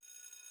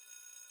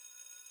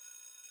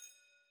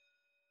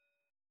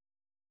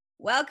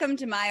Welcome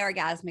to My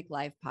Orgasmic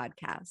Life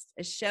podcast,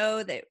 a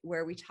show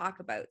where we talk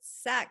about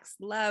sex,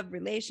 love,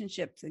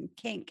 relationships, and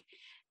kink.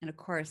 And of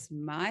course,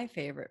 my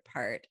favorite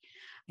part,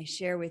 I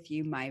share with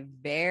you my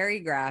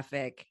very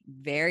graphic,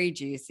 very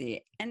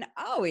juicy, and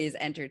always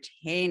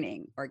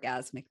entertaining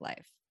orgasmic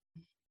life.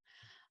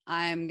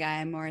 I'm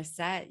Gaia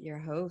Morissette, your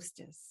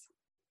hostess,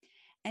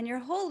 and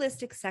your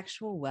holistic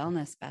sexual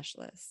wellness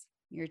specialist,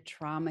 your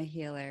trauma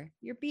healer,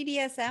 your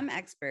BDSM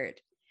expert,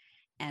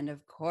 and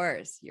of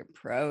course, your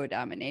pro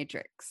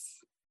dominatrix.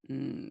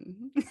 The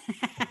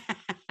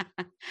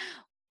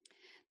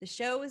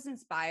show is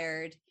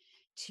inspired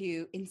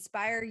to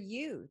inspire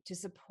you to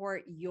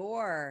support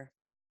your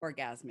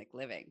orgasmic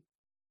living.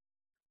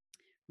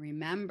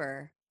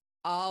 Remember,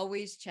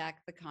 always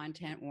check the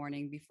content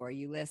warning before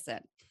you listen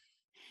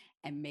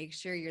and make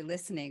sure you're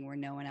listening where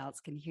no one else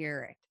can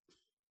hear it,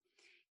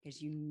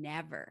 because you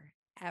never,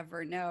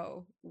 ever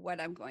know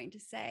what I'm going to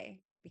say,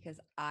 because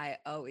I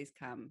always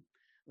come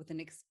with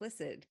an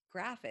explicit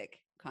graphic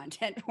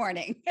content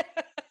warning.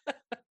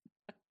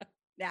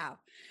 Now,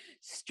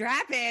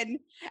 strap in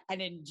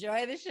and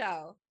enjoy the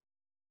show.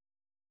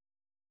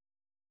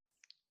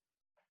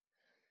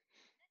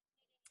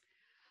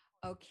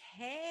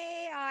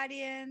 Okay,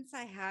 audience,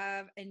 I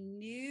have a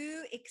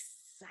new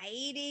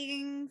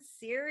exciting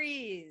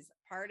series,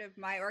 part of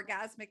my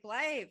orgasmic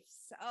life.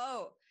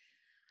 So,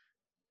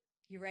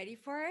 you ready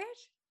for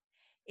it?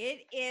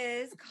 It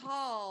is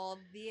called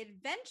The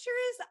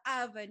Adventures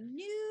of a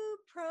New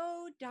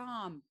Pro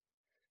Dom.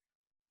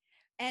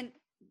 And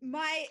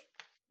my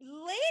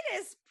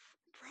latest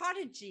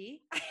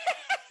prodigy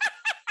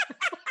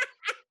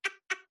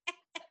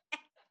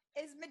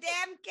is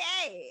Madame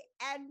K.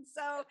 And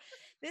so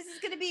this is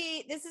going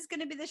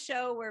to be the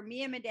show where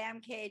me and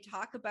Madame K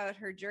talk about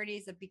her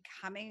journeys of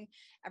becoming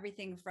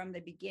everything from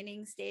the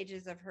beginning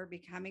stages of her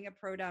becoming a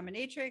pro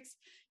dominatrix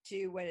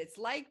to what it's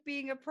like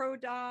being a pro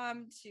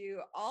dom,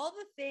 to all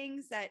the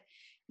things that,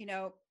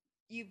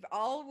 you've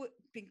all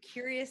been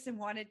curious and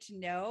wanted to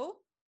know.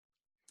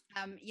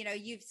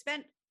 You've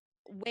spent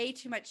way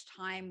too much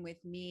time with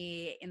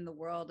me in the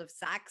world of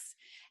sex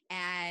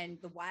and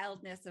the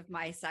wildness of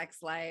my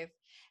sex life.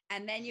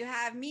 And then you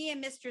have me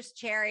and Mistress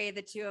Cherry,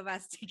 the two of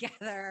us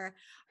together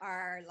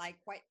are like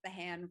quite the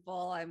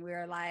handful. And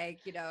we're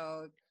like,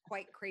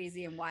 quite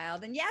crazy and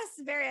wild. And yes,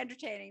 very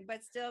entertaining,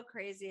 but still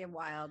crazy and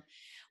wild.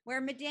 Where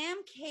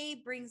Madame K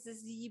brings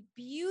this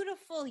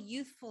beautiful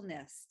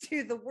youthfulness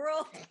to the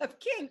world of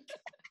kink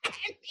and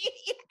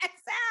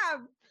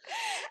BDSM.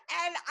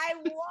 And I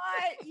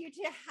want you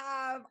to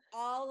have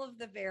all of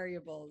the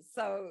variables.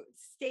 So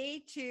stay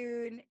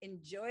tuned,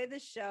 enjoy the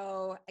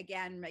show.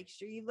 Again, make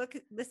sure you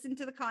listen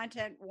to the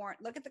content warning.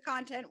 Look at the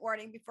content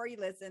warning before you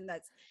listen.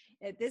 That's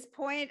at this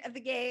point of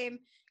the game,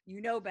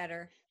 you know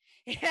better.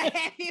 if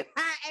you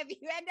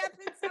end up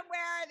in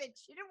somewhere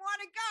that you didn't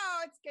want to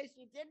go, it's because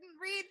you didn't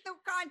read the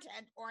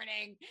content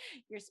warning.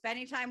 You're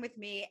spending time with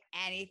me.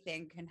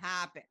 Anything can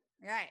happen.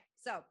 All right.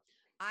 So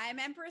I'm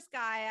Empress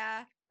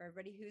Gaia. For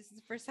everybody who's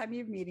the first time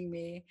you're meeting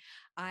me,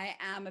 I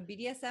am a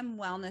BDSM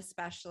wellness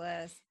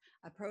specialist,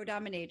 a pro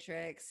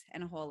dominatrix,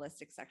 and a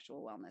holistic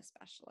sexual wellness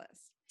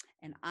specialist.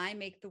 And I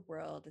make the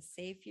world a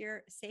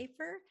safer,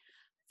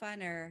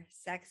 funner,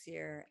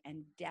 sexier,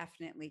 and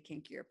definitely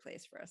kinkier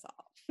place for us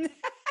all.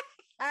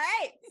 All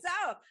right.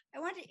 So I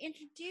want to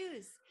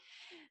introduce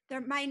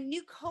my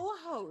new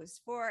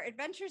co-host for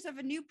Adventures of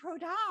a New Pro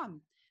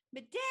Dom,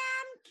 Madame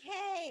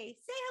K.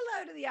 Say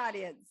hello to the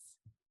audience.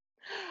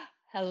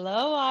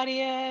 Hello,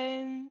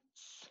 audience.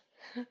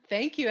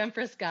 Thank you,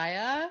 Empress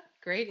Gaia.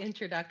 Great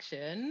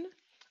introduction.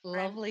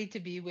 Lovely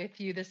to be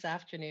with you this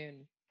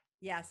afternoon.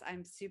 Yes,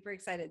 I'm super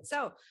excited.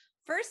 So,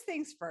 first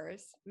things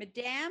first,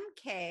 Madame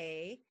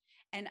K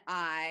and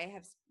I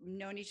have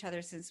known each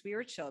other since we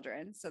were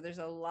children. So, there's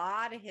a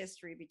lot of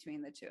history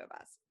between the two of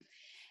us.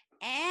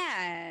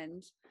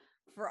 And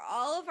for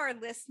all of our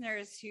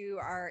listeners who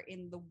are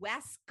in the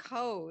West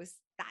Coast,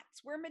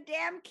 that's where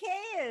Madame K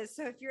is.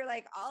 So if you're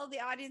like, all the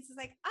audience is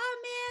like,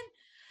 oh man,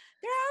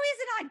 they're always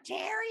in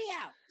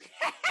Ontario.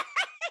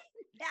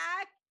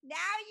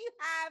 now you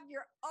have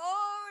your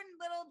own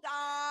little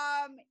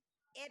dom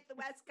at the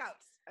West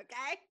Coast.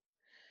 Okay.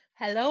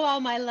 Hello, all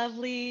my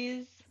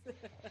lovelies.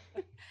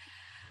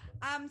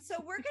 So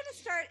we're going to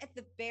start at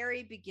the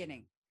very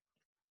beginning.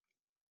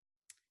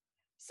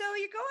 So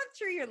you're going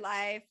through your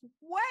life.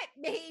 What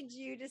made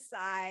you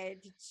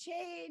decide to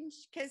change?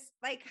 Because,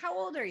 like, how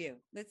old are you?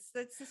 Let's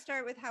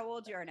start with how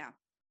old you are now.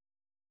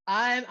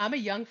 I'm a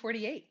young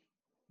 48.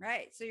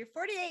 Right. So you're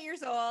 48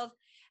 years old,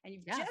 and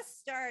you've just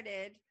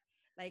started.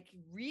 Like,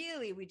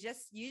 really,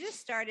 you just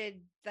started.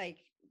 Like,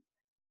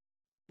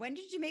 when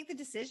did you make the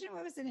decision?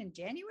 What was it, in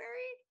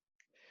January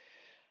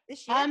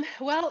this year?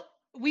 Well,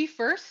 we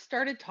first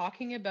started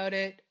talking about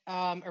it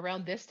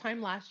around this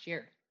time last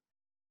year.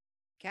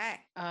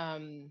 Okay.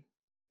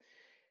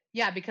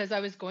 Yeah, because I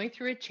was going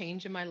through a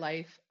change in my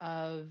life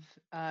of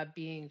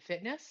being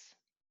fitness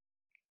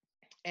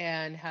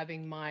and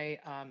having my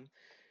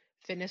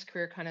fitness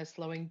career kind of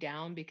slowing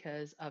down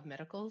because of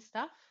medical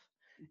stuff.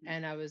 Mhm.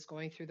 and I was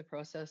going through the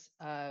process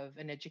of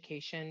an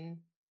education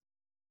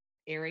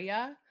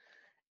area.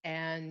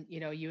 And,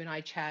 you and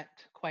I chat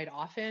quite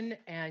often,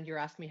 and you're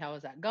asking me, how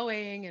is that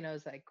going? And I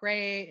was like,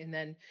 great. And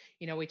then,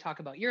 we talk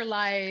about your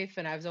life,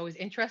 and I was always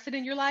interested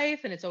in your life,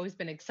 and it's always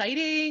been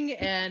exciting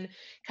and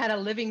kind of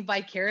living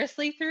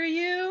vicariously through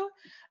you.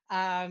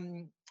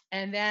 Um,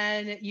 and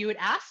then you had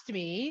asked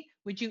me,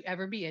 would you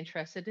ever be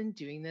interested in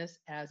doing this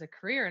as a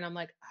career? And I'm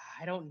like,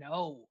 I don't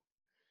know.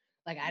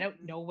 Like, I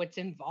don't Mhm. know what's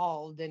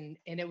involved. And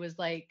it was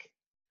like,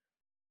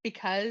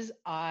 because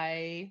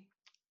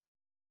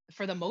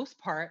for the most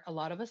part, a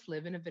lot of us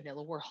live in a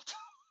vanilla world,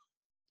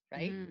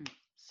 right? Mhm.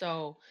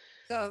 So,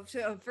 So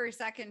for a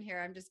second here,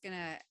 I'm just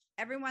gonna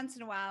every once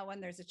in a while when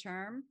there's a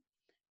term,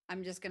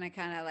 I'm just gonna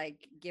kind of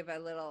like give a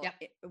little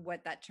yep.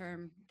 what that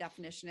term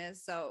definition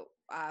is. So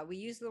we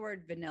use the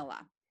word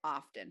vanilla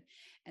often,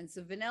 and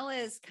so vanilla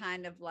is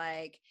kind of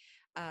like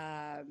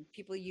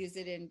people use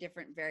it in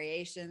different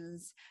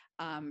variations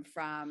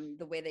from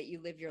the way that you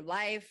live your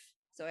life.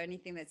 So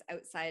anything that's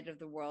outside of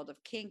the world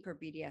of kink or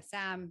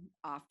BDSM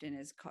often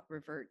is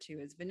referred to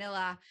as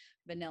vanilla.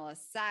 Vanilla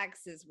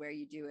sex is where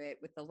you do it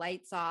with the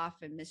lights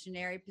off and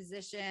missionary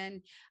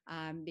position,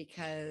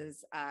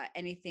 because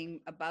anything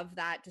above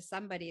that to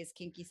somebody is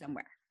kinky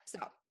somewhere. So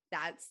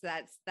that's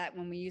that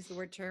when we use the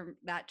word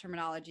that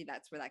terminology,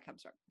 that's where that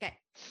comes from. Okay,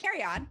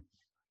 carry on.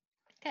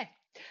 Okay.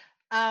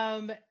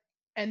 Um,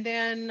 and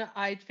then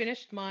I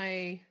finished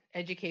my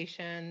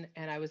education,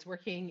 and I was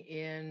working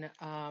in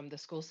the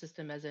school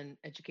system as an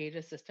educated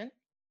assistant.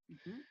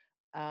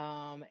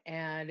 Mm-hmm.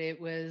 And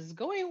it was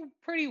going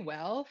pretty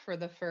well for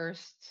the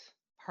first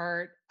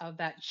part of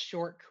that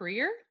short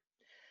career.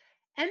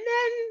 And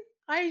then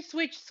I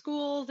switched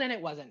schools, and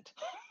it wasn't.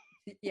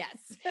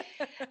 Yes.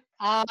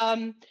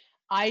 um,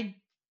 I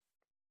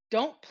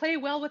don't play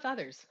well with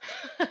others.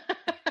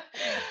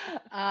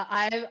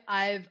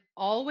 I've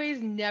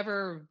always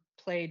never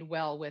played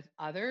well with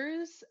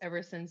others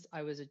ever since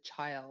I was a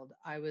child.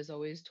 I was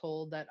always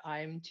told that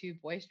I'm too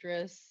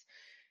boisterous,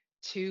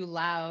 too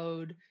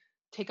loud,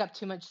 take up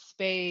too much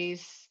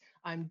space.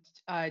 I'm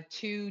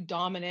too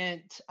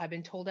dominant. I've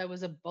been told I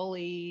was a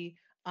bully.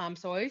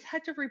 So I always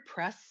had to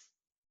repress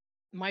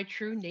my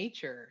true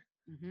nature,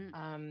 Mm-hmm.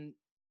 um,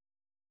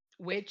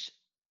 which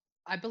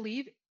I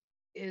believe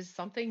is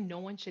something no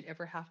one should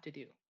ever have to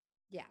do.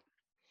 Yeah.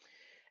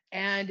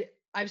 And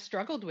I've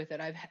struggled with it.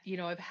 I've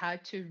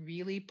had to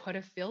really put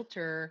a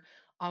filter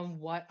on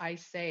what I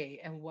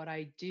say and what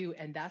I do,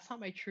 and that's not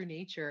my true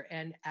nature.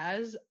 And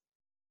as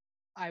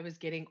I was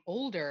getting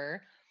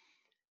older,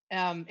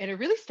 and it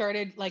really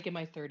started like in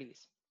my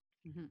 30s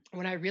Mm-hmm.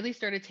 when I really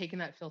started taking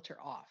that filter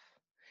off.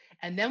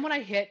 And then when I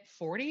hit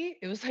 40,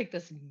 it was like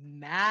this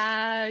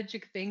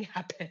magic thing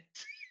happened.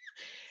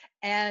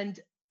 And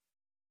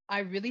I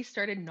really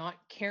started not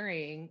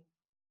caring.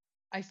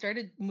 I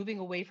started moving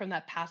away from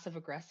that passive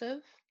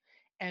aggressive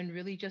and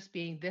really just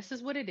being, this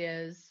is what it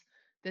is.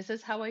 This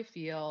is how I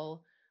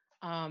feel.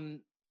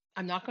 Um,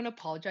 I'm not going to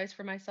apologize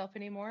for myself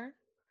anymore.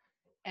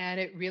 And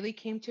it really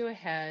came to a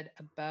head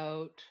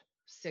about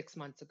 6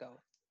 months ago,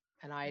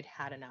 and I had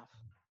had enough.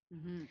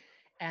 Mm-hmm.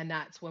 And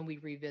that's when we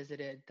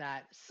revisited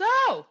that.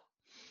 So,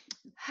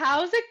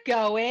 how's it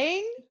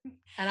going?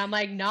 And I'm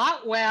like,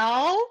 not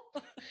well.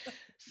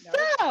 Nope.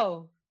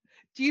 So,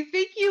 do you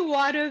think you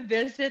want to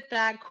visit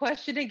that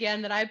question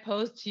again that I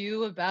posed to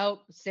you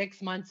about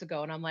 6 months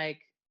ago? And I'm like,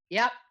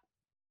 yep,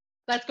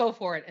 let's go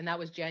for it. And that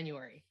was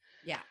January.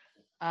 Yeah.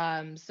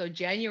 So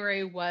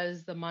January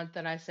was the month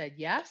that I said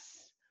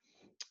yes.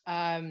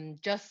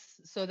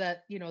 Just so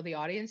that the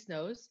audience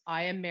knows,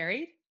 I am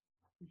married,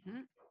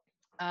 Mm-hmm.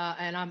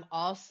 and I'm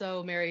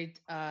also married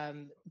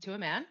to a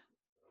man,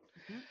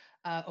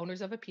 Mm-hmm.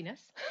 owners of a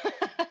penis,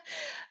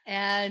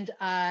 and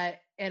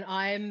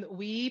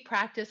we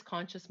practice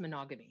conscious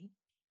monogamy.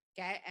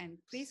 Okay. And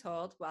please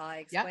hold while I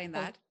Yep. explain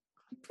Hold. that.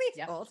 Please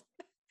Yep. hold.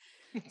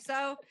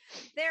 So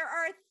there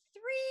are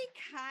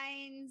three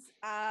kinds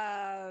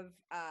of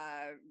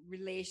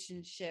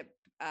relationship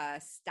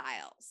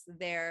styles.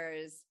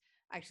 There's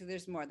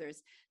more.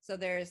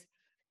 There's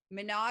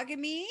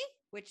monogamy,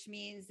 which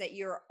means that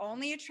you're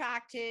only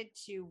attracted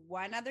to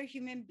one other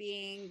human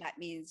being. That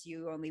means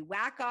you only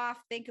whack off,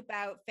 think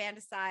about,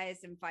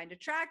 fantasize, and find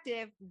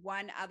attractive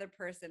one other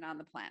person on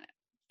the planet.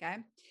 Okay.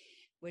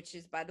 Which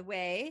is, by the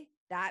way,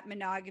 that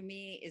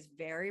monogamy is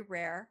very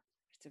rare.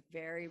 It's a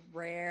very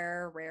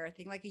rare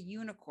thing, like a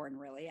unicorn,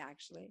 really,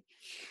 actually.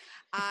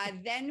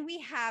 Then we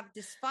have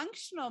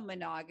dysfunctional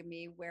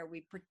monogamy, where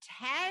we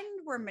pretend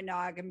we're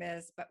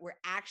monogamous, but we're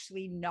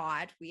actually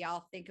not. We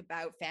all think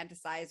about,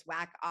 fantasize,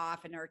 whack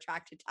off, and are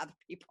attracted to other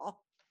people.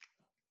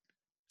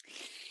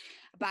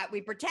 But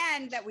we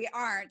pretend that we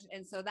aren't,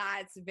 and so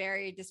that's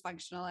very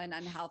dysfunctional and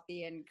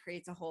unhealthy and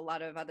creates a whole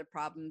lot of other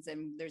problems.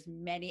 And there's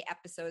many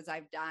episodes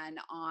I've done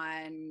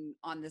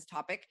on this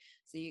topic,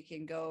 so you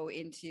can go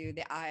into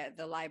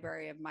the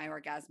library of My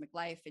Orgasmic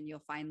Life and you'll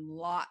find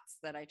lots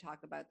that I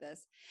talk about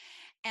this.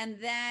 And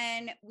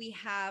then we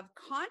have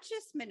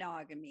conscious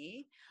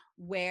monogamy,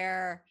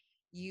 where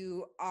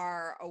you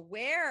are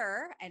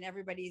aware, and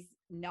everybody's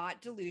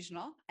not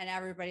delusional, and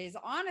everybody's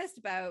honest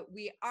about,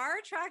 we are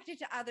attracted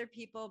to other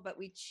people, but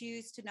we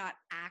choose to not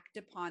act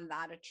upon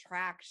that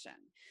attraction.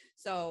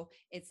 So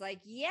it's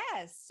like,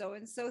 yes, so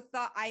and so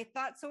thought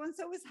so and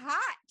so was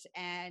hot,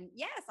 and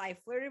yes, I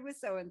flirted with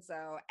so and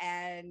so,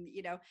 and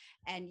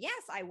and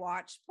yes, I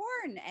watched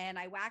porn and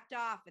I whacked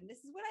off, and this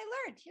is what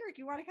I learned. Here,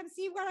 do you want to come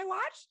see what I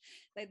watched?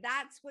 Like,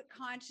 that's what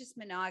conscious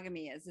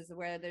monogamy is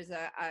where there's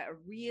a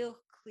real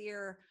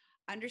clear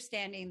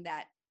understanding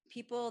that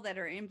people that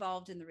are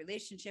involved in the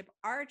relationship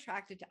are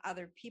attracted to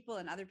other people,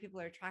 and other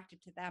people are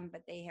attracted to them,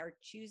 but they are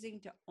choosing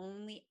to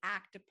only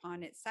act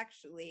upon it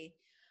sexually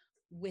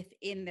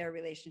within their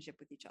relationship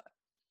with each other.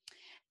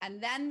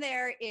 And then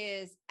there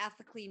is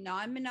ethically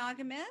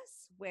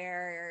non-monogamous,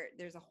 where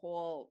there's a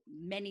whole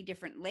many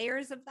different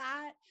layers of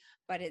that,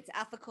 but it's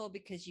ethical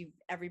because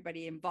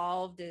everybody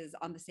involved is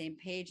on the same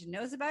page and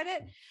knows about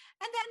it. And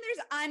then there's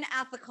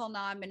unethical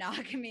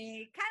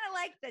non-monogamy, kind of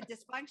like the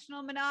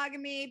dysfunctional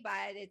monogamy,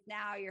 but it's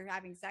now you're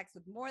having sex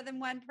with more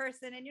than one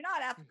person and you're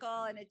not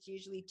ethical, and it's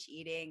usually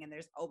cheating, and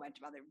there's a whole bunch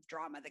of other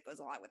drama that goes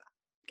along with that.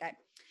 Okay.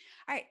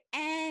 All right.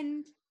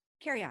 And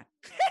carry on.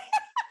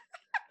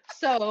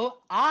 So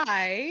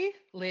I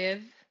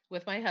live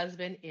with my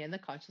husband in the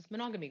conscious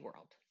monogamy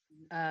world.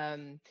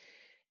 And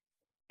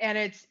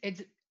that's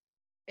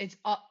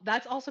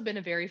also been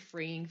a very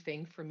freeing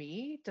thing for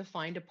me, to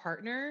find a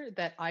partner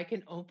that I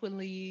can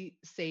openly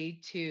say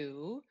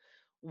to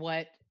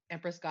what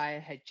Empress Gaia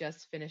had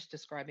just finished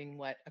describing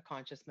what a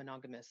conscious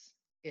monogamous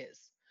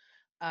is.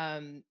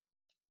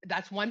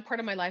 That's one part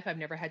of my life I've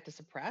never had to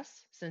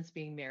suppress since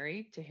being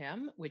married to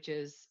him, which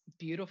is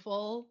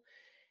beautiful.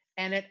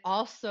 And it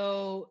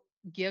also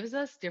gives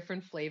us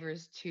different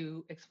flavors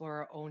to explore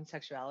our own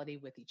sexuality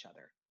with each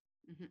other.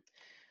 Mm-hmm.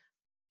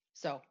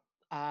 So,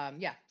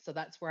 so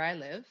that's where I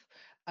live.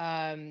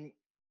 When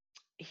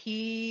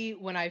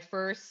I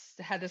first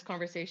had this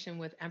conversation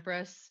with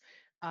Empress,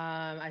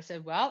 I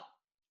said,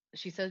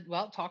 she said,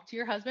 well, talk to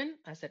your husband.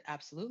 I said,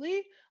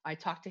 absolutely. I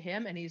talked to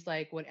him, and he's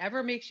like,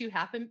 whatever makes you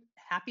happy,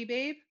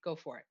 babe, go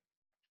for it.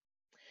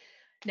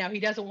 Now, he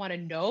doesn't want to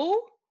know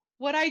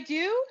what I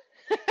do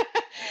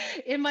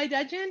in my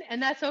dungeon, and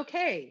that's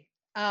okay.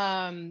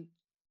 And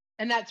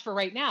that's for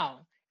right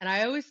now. And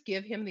I always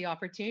give him the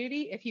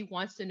opportunity. If he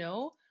wants to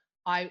know,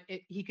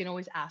 he can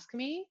always ask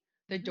me.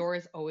 The door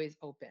is always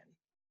open.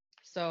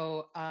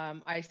 So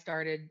I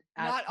started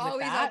not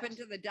always open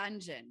to the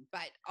dungeon,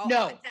 but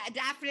no,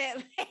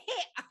 definitely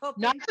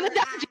open not to the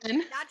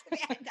dungeon. Not to the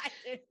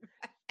dungeon.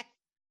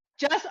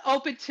 Just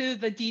open to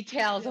the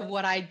details of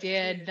what I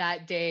did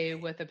that day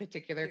with a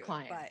particular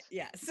client. But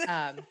yes.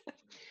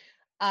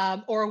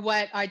 Or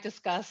what I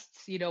discussed,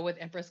 with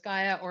Empress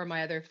Gaia or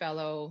my other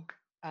fellow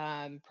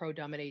pro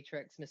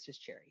dominatrix, Mistress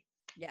Cherry.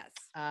 Yes.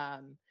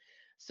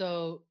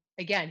 So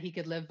again, he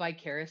could live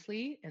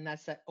vicariously, and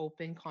that's that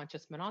open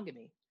conscious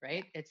monogamy,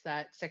 right? Yeah. It's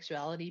that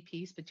sexuality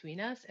piece between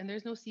us, and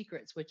there's no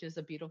secrets, which is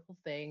a beautiful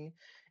thing,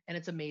 and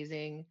it's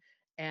amazing,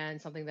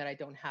 and something that I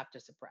don't have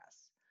to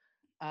suppress.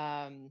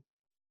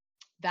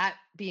 That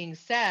being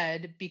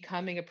said,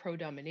 becoming a pro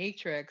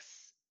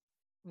dominatrix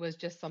was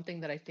just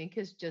something that I think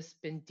has just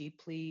been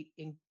deeply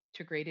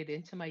integrated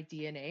into my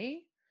DNA.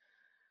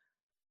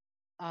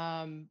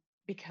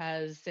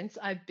 Because since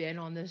I've been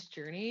on this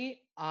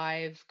journey,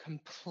 I've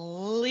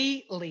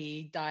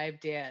completely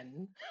dived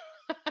in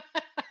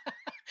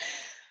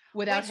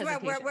without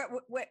hesitation.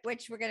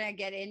 Which we're going to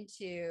get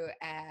into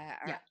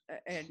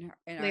in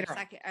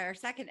our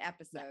second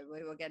episode.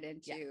 We will get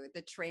into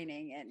the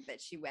training and that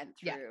she went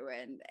through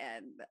and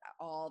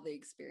all the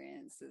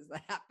experiences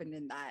that happened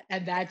in that.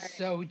 And that's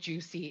so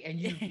juicy, and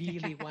you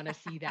really want to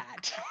see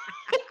that.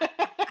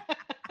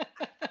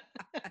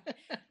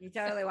 You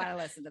totally want to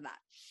listen to that.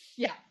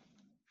 Yeah.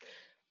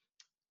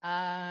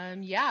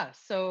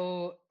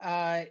 So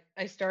I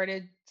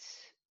started,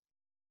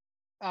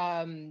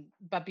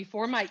 but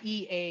before my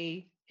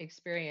EA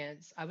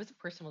experience, I was a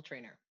personal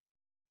trainer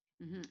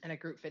and a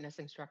group fitness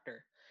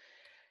instructor.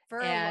 For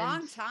a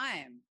long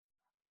time.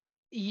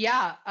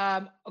 Yeah.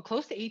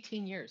 Close to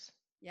 18 years.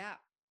 Yeah.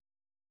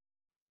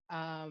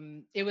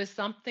 It was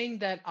something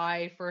that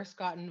I first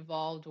got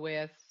involved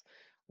with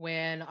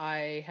when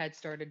I had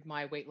started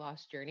my weight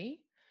loss journey.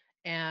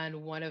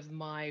 And one of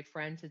my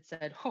friends had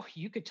said, oh,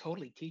 you could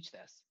totally teach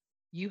this.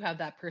 You have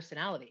that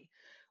personality,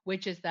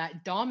 which is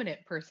that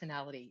dominant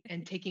personality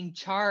and taking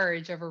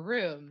charge of a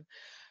room,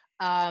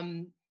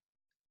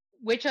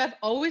 which I've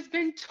always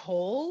been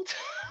told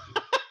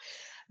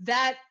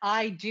that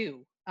I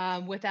do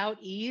without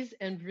ease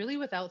and really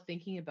without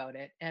thinking about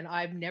it. And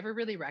I've never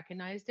really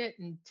recognized it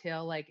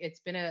until it's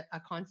been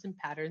a constant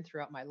pattern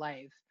throughout my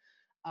life.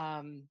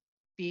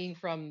 Being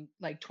from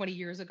 20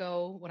 years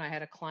ago when I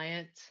had a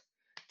client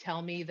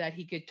tell me that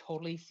he could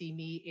totally see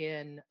me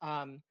in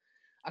a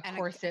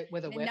corset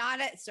with a whip.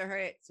 So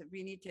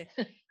we need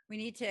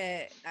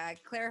to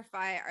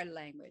clarify our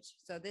language.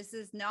 So this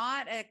is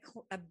not a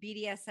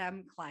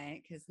BDSM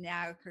client, because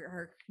now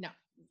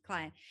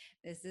client.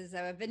 This is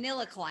a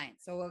vanilla client.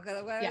 So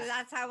Yeah.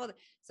 that's how we'll.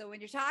 So when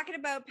you're talking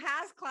about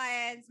past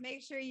clients,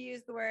 make sure you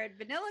use the word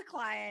vanilla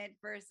client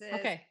versus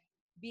Okay.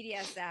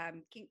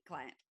 BDSM kink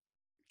client.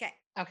 Okay,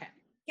 Okay.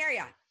 carry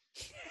on.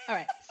 All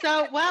right.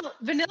 So, well,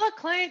 vanilla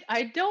client,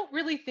 I don't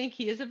really think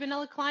he is a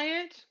vanilla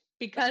client But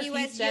because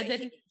he said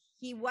that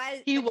he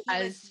was, he but he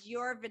was was.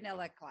 your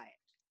vanilla client.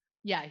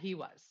 Yeah, he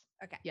was.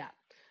 Okay. Yeah.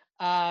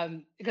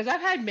 Because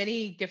I've had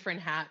many different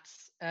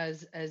hats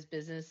as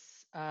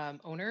business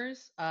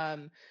owners.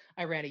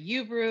 I ran a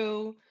U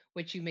Brew,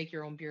 which you make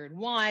your own beer and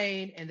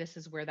wine, and this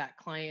is where that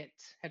client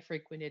had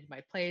frequented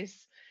my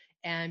place.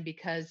 And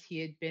because he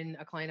had been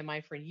a client of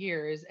mine for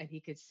years, and he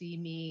could see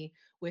me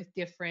with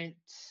different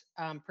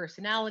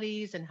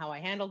personalities and how I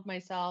handled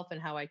myself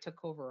and how I took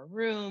over a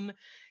room,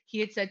 he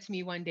had said to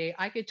me one day,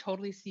 "I could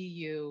totally see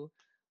you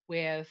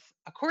with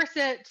a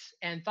corset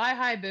and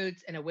thigh-high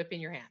boots and a whip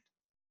in your hand."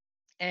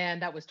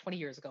 And that was 20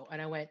 years ago.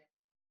 And I went,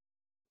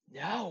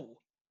 "No,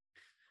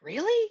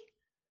 really?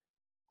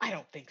 I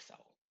don't think so.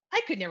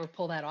 I could never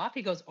pull that off."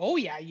 He goes, "Oh,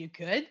 yeah, you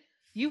could.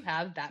 You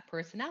have that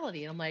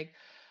personality." And I'm like,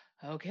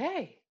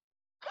 "Okay."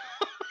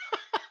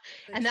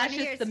 So And that's 20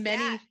 just years, the yeah,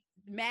 many,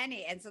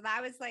 many. And so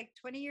that was like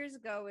 20 years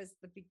ago was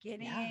the yeah,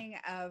 beginning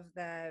of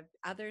the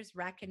others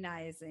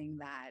recognizing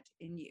that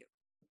in you.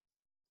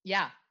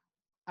 yeah,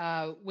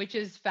 which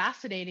is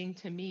fascinating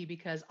to me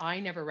because I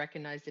never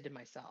recognized it in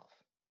myself,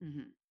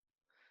 Mm-hmm.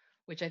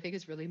 which I think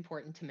is really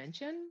important to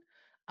mention,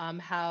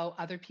 how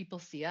other people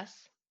see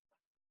us.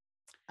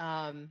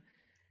 Um,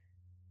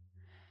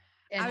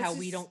 and I was how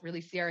we just, don't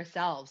really see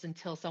ourselves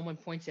until someone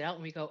points it out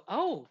and we go,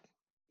 "Oh,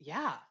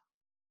 yeah."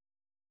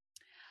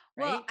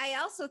 well, Right? I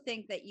also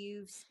think that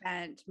you've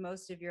spent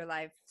most of your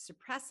life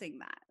suppressing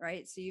that,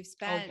 right? So you've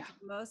Oh, yeah.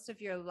 spent most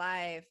of your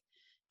life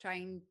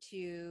trying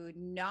to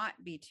not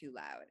be too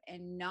loud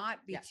and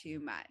not be Yeah. too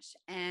much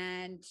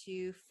and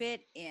to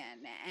fit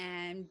in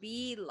and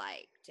be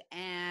liked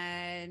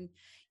and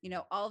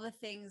all the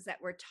things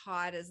that we're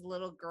taught as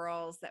little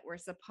girls that we're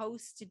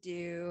supposed to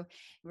do.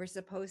 We're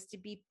supposed to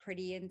be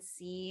pretty and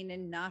seen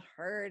and not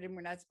heard, and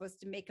we're not supposed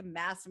to make a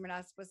mess, and we're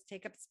not supposed to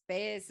take up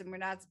space, and we're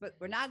not supposed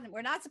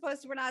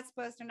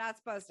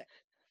to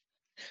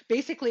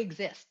Basically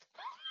exist.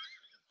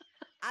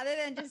 other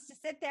than just to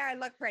sit there and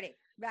look pretty,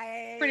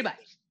 Pretty right?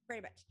 much.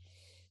 Pretty much.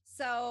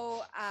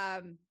 So,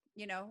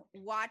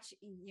 watch,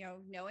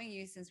 knowing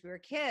you since we were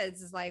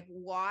kids is like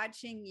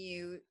watching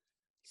you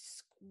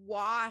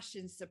squash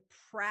and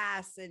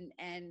suppress and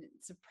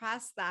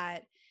suppress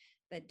that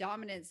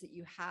dominance that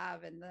you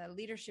have and the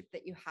leadership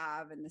that you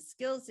have and the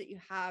skills that you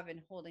have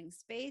in holding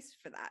space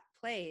for that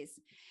place,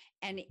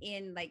 and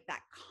in like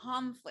that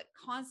conflict,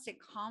 constant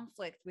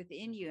conflict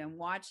within you, and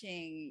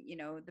watching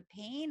the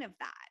pain of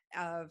that,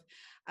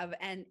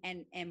 and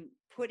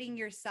putting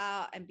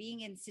yourself and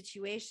being in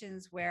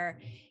situations where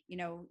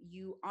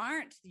you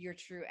aren't your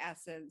true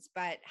essence,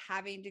 but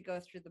having to go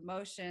through the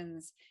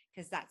motions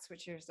because that's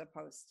what you're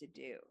supposed to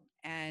do.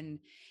 And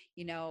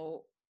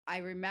I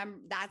remember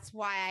that's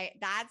why I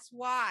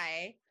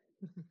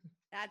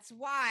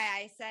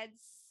said,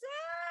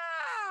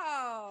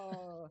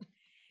 so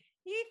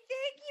you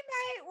think you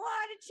might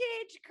want to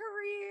change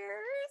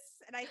careers?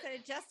 And I said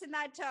it just in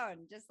that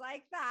tone, just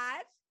like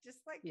that,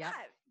 Yep.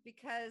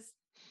 because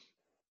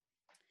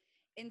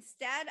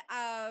instead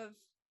of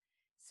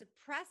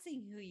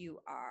suppressing who you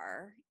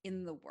are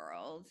in the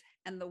world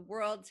and the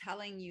world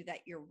telling you that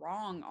you're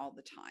wrong all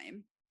the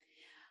time,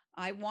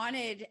 I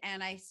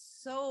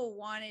so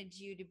wanted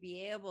you to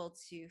be able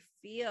to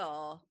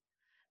feel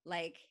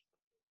like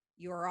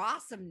your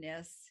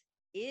awesomeness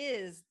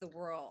is the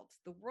world.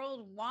 The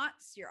world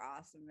wants your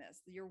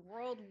awesomeness. Your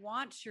world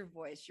wants your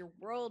voice. Your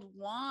world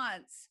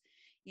wants,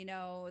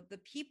 the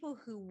people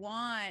who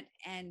want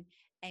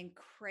and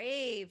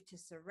crave to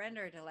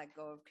surrender, to let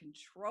go of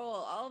control,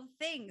 all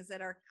the things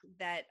that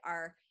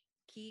our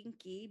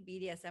kinky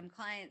BDSM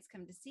clients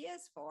come to see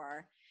us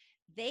for.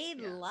 They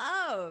Yeah.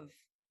 love,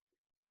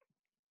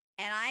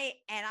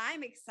 and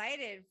I'm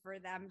excited for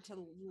them to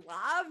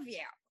love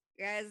you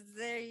because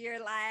you're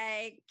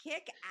like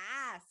kick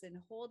ass and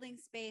holding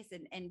space,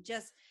 and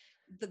just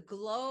the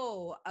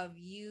glow of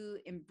you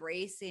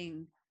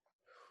embracing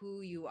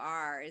who you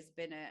are has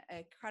been an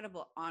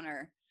incredible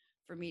honor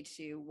for me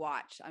to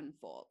watch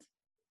unfold.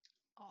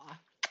 Aw.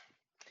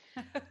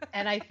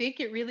 And I think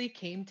it really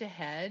came to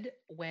head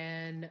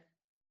when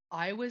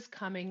I was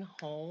coming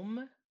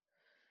home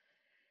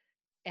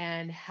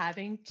and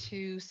having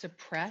to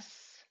suppress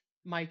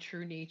my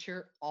true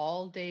nature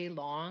all day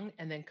long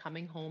and then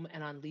coming home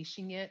and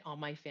unleashing it on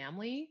my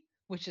family,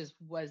 which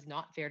was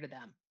not fair to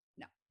them.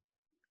 No.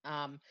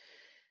 Um,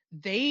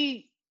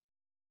 they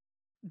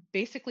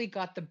basically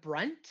got the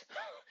brunt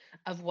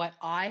of what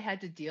I had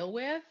to deal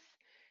with.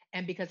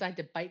 And because I had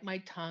to bite my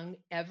tongue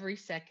every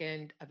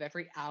second of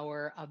every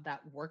hour of that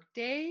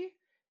workday,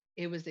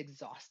 it was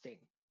exhausting.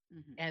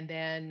 Mm-hmm. And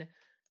then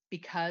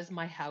because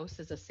my house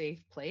is a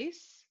safe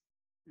place,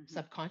 Mm-hmm.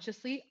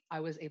 subconsciously, I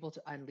was able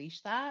to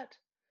unleash that.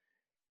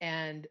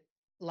 And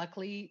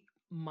luckily,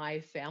 my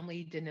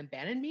family didn't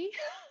abandon me.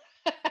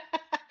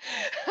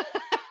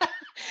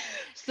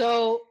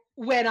 So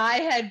when I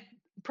had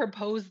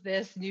proposed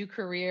this new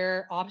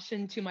career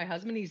option to my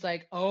husband, he's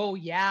like, "Oh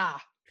yeah,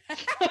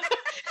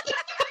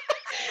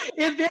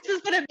 if this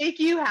is going to make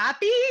you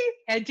happy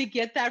and to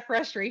get that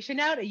frustration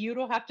out, and you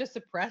don't have to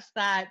suppress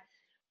that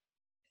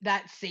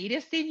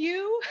sadist in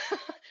you,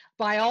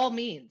 by all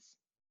means."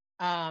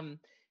 Um,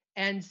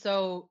 and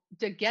so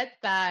to get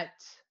that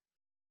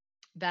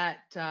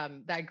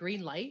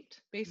green light,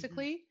 Mhm,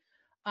 basically,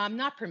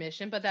 not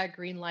permission, but that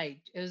green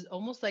light is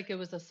almost like it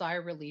was a sigh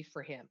of relief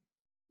for him.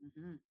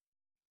 mhm,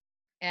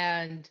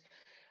 And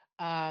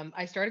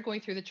I started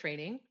going through the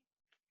training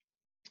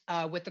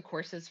with the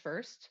courses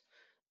first,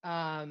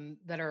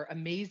 that are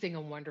amazing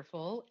and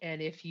wonderful.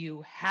 And if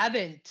you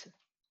haven't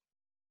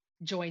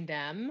joined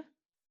them,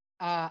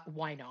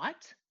 why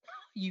not?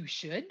 You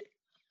should.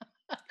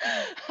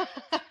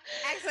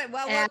 excellent.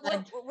 Well, And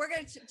we're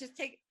going to just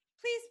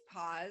please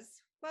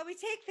pause while we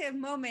take the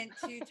moment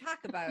to talk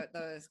about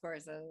those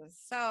courses.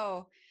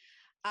 So,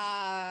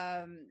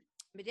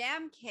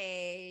 Madame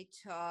K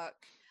took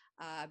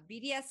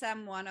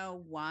BDSM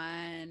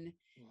 101,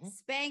 Mhm,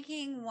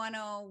 Spanking mhm.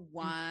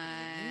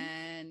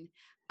 101,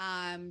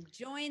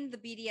 joined the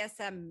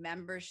BDSM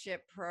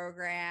membership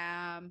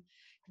program,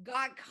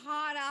 got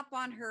caught up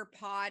on her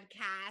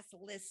podcast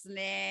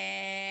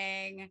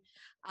listening.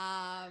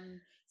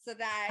 So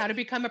that, How to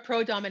become a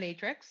pro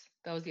dominatrix.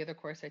 That was the other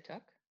course I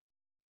took.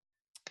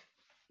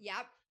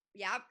 yep,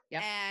 yep.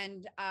 Yep.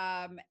 And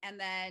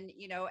then,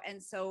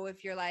 and so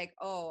if you're like,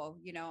 oh,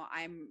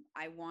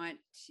 I want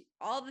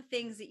all the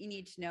things that you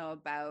need to know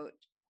about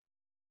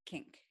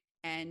kink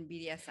and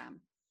BDSM,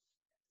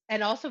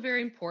 And also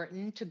very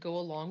important to go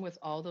along with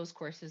all those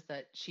courses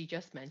that she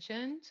just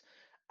mentioned,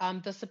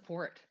 the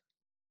support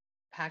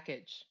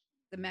package.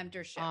 the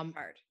mentorship Um,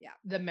 part. Yeah.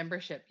 the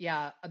membership,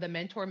 yeah, the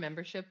mentor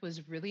membership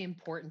was really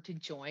important to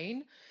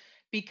join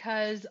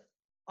because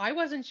I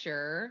wasn't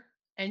sure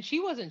and she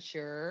wasn't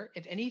sure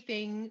if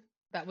anything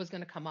that was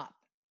going to come up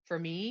for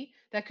me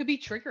that could be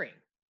triggering.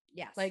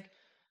 Yes. Like,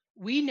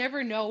 we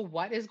never know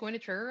what is going to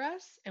trigger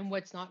us and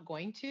what's not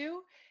going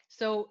to.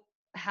 So,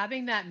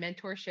 having that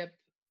mentorship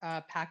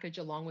package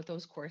along with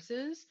those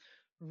courses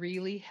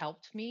really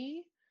helped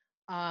me.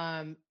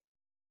 Um,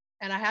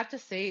 and I have to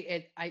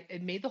say,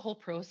 it made the whole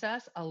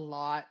process a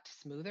lot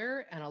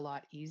smoother and a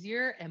lot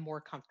easier and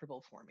more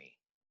comfortable for me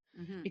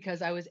Hmm.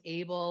 because I was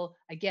able,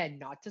 again,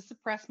 not to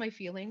suppress my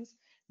feelings,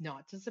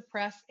 not to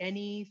suppress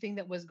anything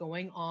that was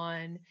going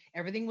on.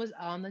 Everything was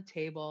on the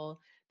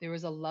table. There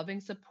was a loving,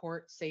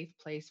 support, safe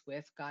place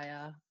with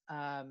Gaia,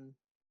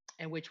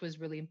 and which was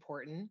really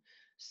important.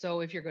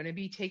 So if you're going to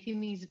be taking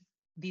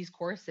these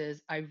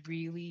courses, I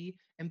really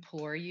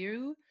implore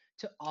you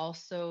to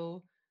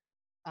also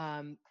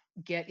um,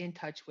 get in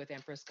touch with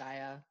Empress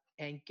Gaia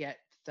and get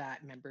that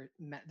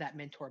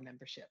mentor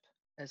membership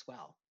as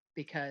well,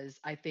 because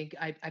I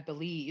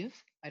believe,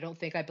 I don't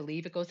think I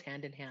believe it goes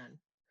hand in hand.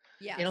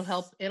 Yes.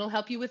 It'll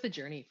help you with the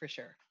journey for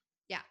sure.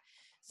 Yeah.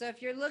 So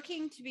if you're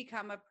looking to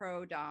become a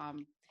pro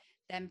dom,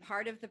 then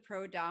part of the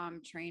pro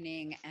dom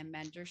training and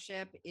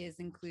mentorship is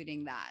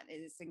including that.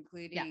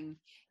 Yeah.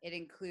 It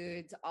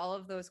includes all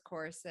of those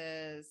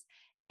courses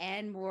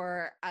and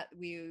more.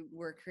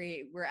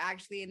 We're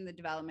actually in the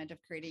development of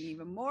creating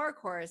even more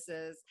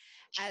courses,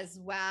 as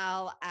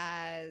well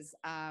as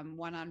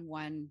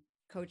one-on-one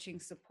coaching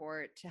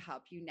support to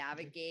help you Mhm.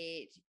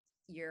 navigate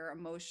your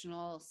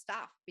emotional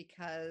stuff,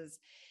 because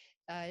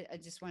I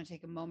just want to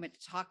take a moment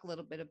to talk a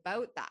little bit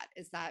about that.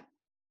 Is that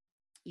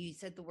you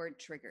said the word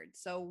triggered.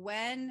 So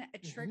when a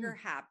trigger Mhm.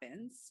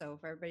 happens, so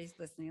if everybody's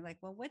listening,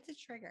 like, well, what's a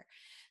trigger?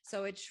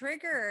 So a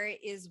trigger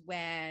is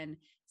when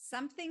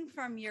something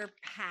from your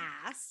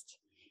past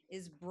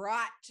is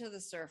brought to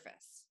the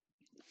surface.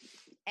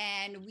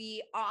 And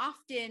we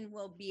often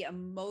will be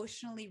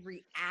emotionally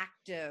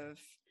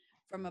reactive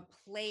from a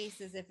place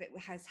as if it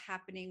was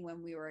happening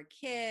when we were a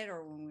kid,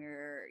 or when we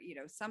were,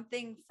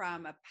 something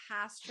from a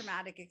past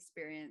traumatic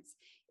experience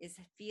is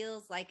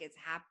feels like it's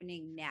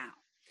happening now.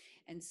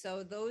 And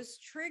so those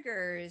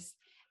triggers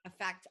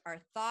affect our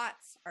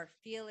thoughts, our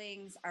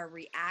feelings, our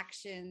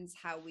reactions,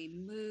 how we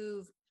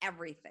move,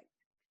 everything.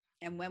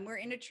 And when we're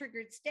in a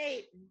triggered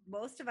state,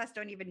 most of us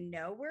don't even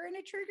know we're in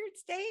a triggered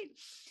state.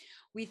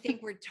 We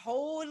think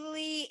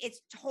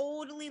it's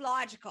totally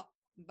logical,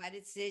 but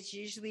it's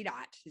usually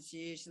not. It's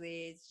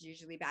usually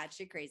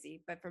batshit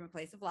crazy. But from a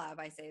place of love,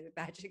 I say that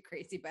batshit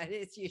crazy, but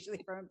it's usually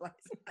from a place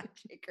of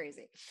batshit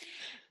crazy.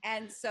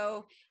 And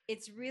so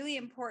it's really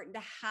important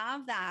to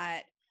have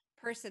that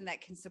person that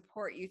can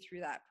support you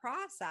through that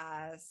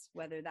process,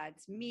 whether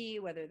that's me,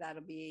 whether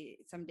that'll be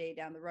someday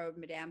down the road,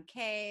 Madame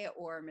K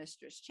or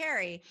Mistress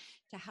Cherry,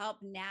 to help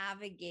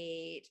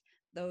navigate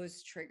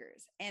those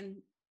triggers. And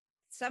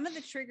some of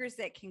the triggers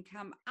that can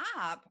come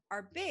up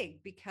are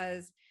big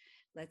because,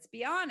 let's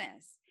be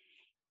honest,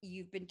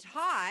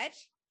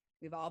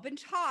 we've all been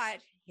taught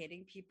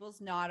hitting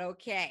people's not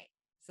okay.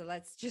 So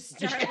let's just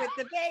start with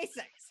the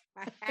basics.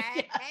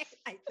 Right? Yes.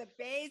 Like the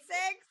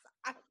basics.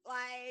 I'm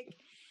like,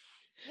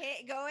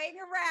 going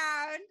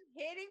around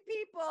hitting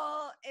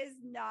people is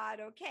not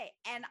okay.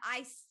 And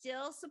I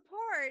still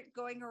support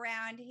going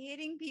around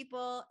hitting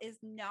people is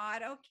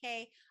not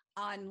okay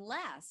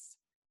unless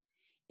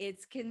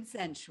it's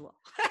consensual.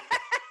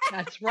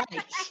 That's right.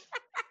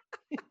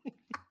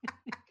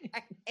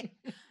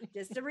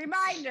 Just a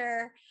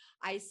reminder,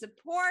 I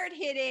support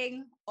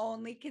hitting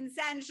only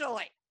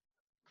consensually.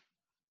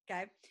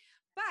 Okay.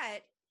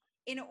 But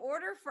in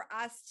order for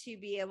us to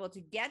be able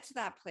to get to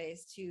that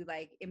place to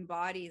like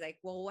embody, like,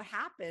 well, what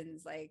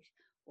happens? Like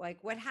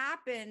what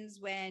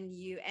happens when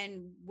you,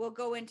 and we'll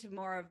go into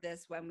more of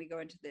this when we go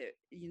into the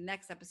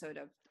next episode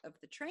of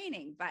the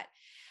training, but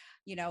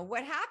you know,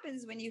 what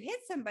happens when you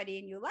hit somebody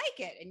and you like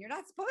it and you're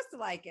not supposed to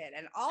like it,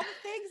 and all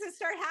the things that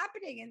start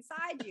happening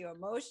inside you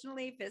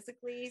emotionally,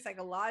 physically,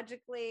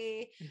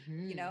 psychologically,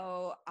 you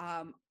know,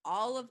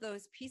 all of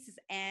those pieces.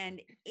 And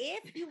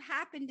if you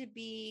happen to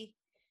be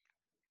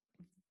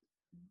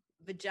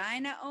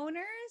vagina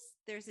owners,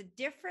 there's a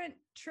different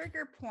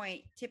trigger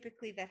point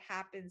typically that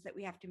happens that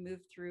we have to move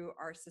through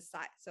our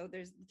society. So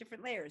there's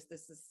different layers.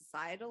 This is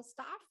societal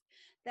stuff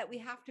that we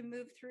have to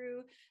move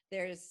through.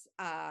 There's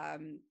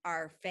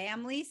our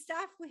family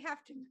stuff we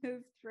have to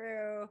move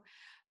through.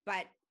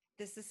 But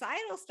the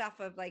societal stuff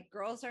of like,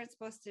 girls aren't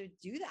supposed to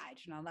do that.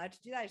 You're not allowed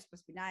to do that. You're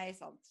supposed to be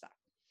nice, all that stuff.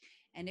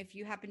 And if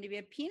you happen to be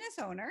a penis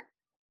owner,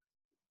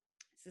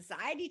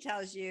 society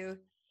tells you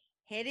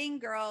hitting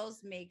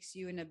girls makes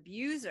you an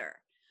abuser.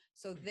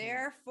 So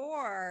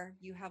therefore,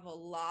 you have a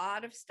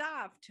lot of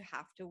stuff to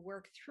have to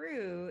work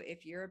through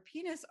if you're a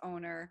penis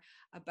owner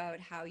about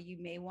how you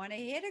may want to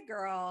hit a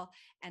girl,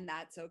 and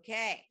that's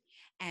okay.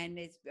 And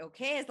it's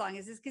okay as long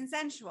as it's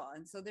consensual.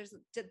 And so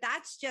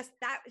that's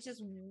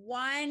just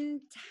one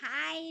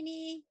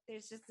tiny,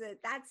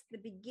 that's the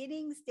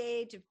beginning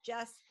stage of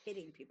just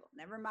hitting people.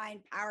 Never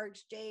mind power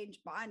exchange,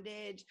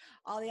 bondage,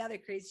 all the other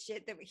crazy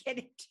shit that we get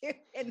into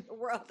in the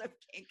world of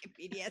kink and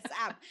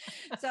BDSM.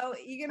 So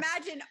you can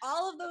imagine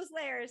all of those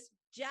layers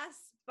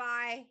just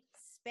by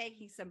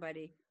spanking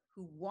somebody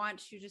who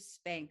wants you to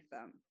spank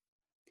them.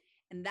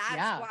 And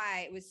that's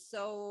why it was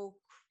so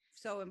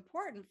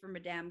important for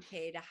Madame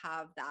K to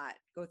have that,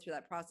 go through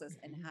that process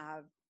and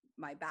have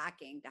my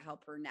backing to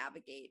help her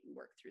navigate and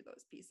work through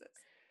those pieces.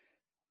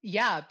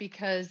 Yeah,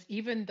 because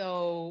even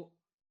though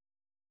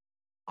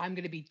I'm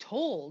going to be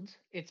told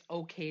it's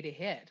okay to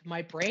hit,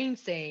 my brain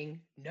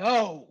saying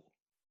no.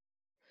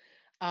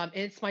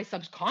 It's my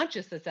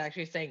subconscious that's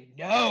actually saying,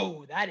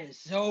 no, that is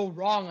so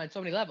wrong on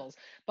so many levels.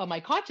 But my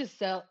conscious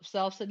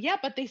self said, yeah,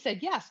 but they said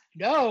yes,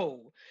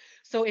 no.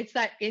 So it's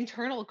that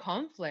internal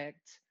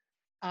conflict,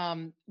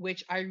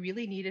 which I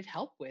really needed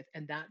help with.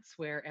 And that's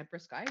where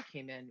Empress Gaia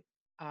came in.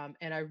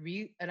 And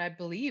I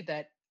believe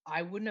that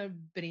I wouldn't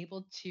have been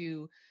able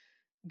to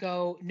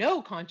go,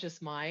 no, conscious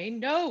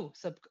mind, no,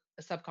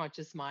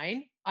 subconscious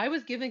mind. I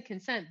was given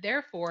consent,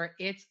 therefore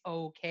it's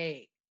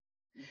okay.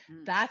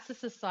 That's the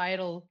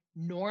societal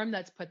norm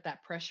that's put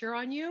that pressure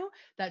on you,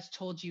 that's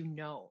told you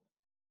no.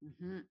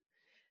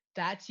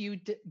 That's you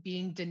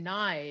being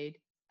denied,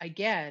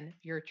 again,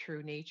 your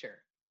true nature,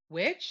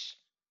 which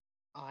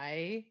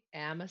I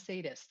am a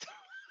sadist.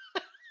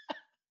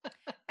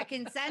 A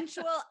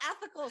consensual,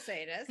 ethical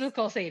sadist.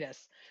 Ethical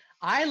sadist.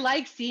 I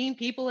like seeing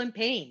people in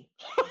pain,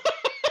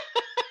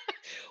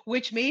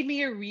 which made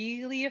me a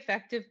really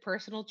effective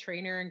personal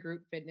trainer and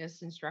group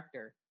fitness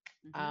instructor.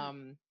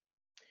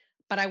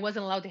 But I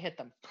wasn't allowed to hit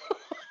them.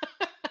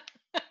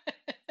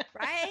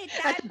 Right?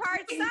 That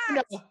part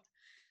sucks. No.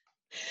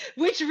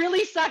 Which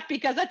really sucked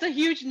because that's a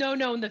huge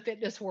no-no in the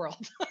fitness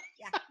world.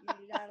 Yeah,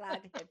 you're not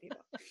allowed to hit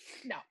people.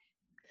 No.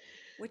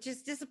 Which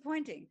is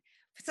disappointing.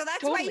 So that's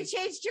Totally. why you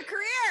changed your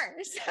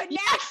career. So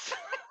yes.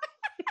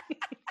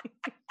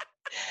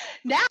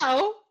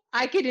 Now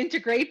I could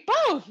integrate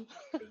both.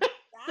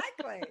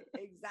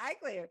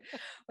 Exactly.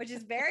 Which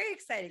is very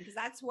exciting because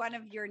that's one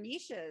of your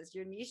niches.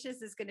 Your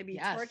niches is going to be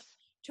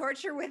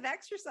torture with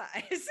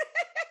exercise.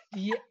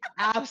 Yeah,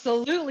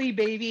 absolutely,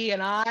 baby.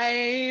 And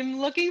I'm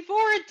looking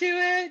forward to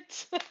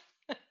it.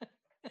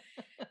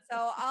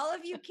 So all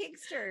of you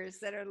kinksters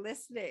that are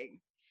listening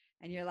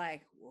and you're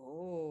like,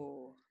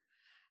 whoa,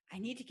 I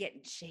need to get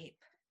in shape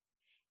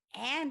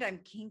and I'm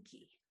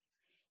kinky.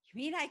 You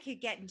mean I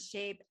could get in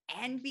shape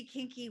and be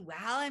kinky while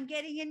I'm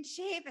getting in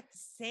shape at the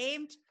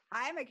same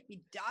time? I could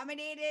be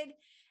dominated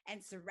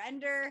and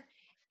surrender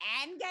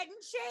and get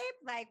in shape?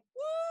 Like,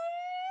 what?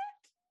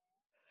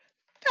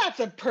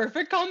 That's a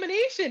perfect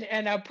combination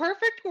and a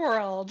perfect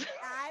world.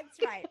 That's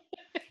right.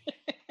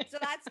 So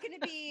that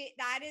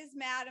is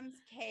Madame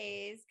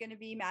K's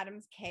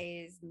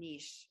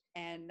niche.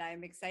 And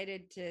I'm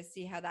excited to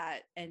see how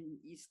that, and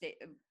you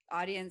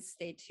audience,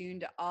 stay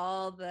tuned to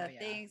all the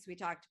things we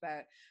talked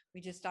about. We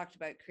just talked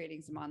about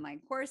creating some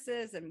online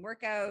courses and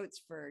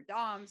workouts for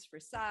DOMs, for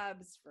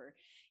subs, for,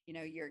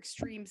 your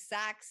extreme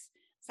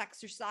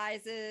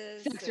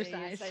exercises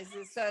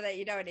so that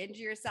you don't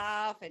injure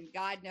yourself. And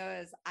God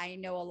knows, I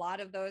know a lot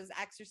of those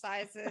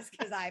exercises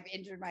because I've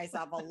injured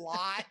myself a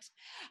lot.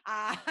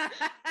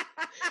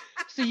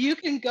 So you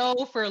can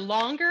go for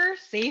longer,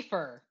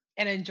 safer,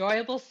 and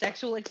enjoyable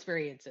sexual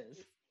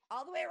experiences.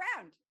 all the way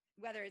around,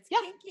 whether it's Yeah,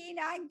 kinky,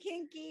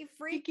 non-kinky, geeky,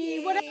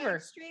 freaky, whatever.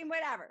 extreme,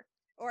 whatever,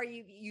 or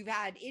you've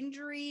had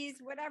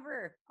injuries,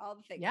 whatever, all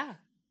the things. Yeah.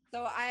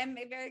 So I'm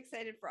very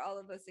excited for all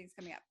of those things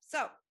coming up.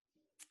 So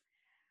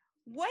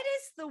what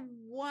is the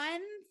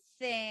one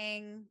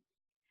thing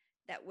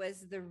that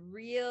was the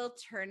real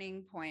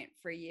turning point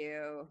for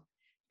you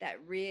that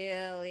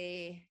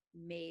really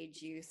made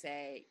you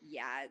say,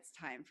 yeah, it's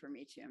time for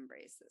me to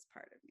embrace this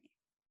part of me?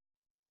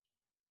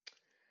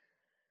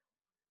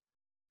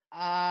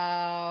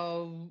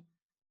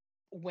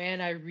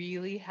 When I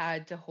really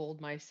had to hold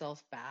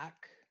myself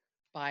back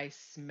by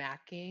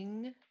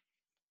smacking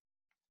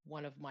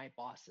one of my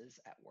bosses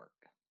at work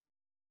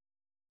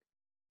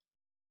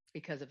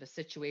because of a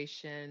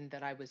situation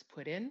that I was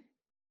put in.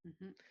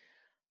 Mm-hmm.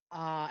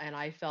 And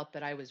I felt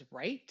that I was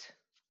right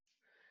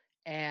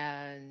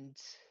and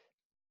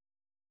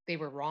they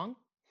were wrong.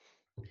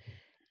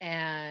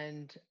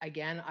 And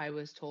again, I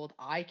was told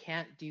I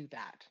can't do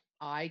that.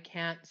 I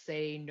can't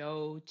say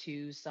no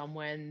to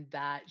someone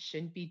that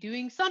shouldn't be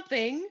doing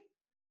something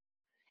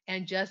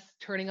and just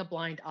turning a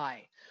blind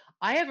eye.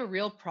 I have a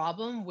real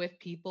problem with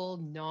people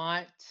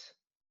not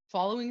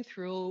following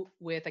through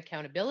with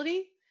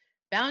accountability,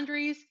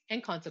 boundaries,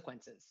 and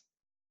consequences.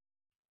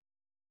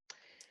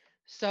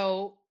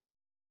 So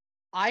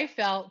I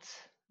felt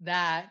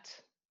that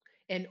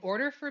in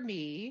order for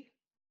me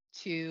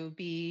to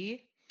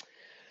be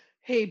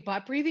a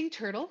butt breathing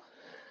turtle,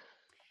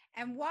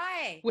 And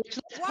why? which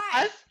let's Why?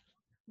 pause.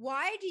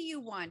 Why do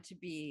you want to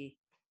be?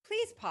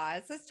 Please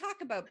pause. Let's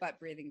talk about butt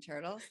breathing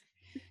turtles.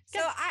 So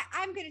Okay.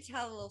 I'm going to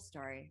tell a little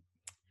story.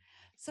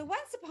 So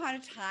once upon a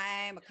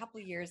time, a couple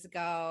of years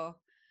ago,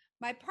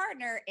 my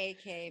partner,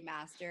 AK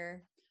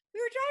Master, we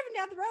were driving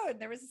down the road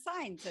and there was a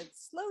sign that said,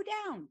 slow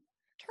down,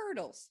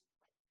 turtles.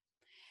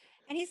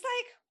 And he's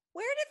like,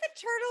 where did the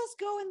turtles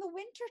go in the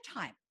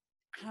wintertime?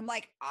 And I'm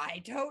like,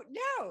 I don't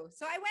know.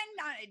 So I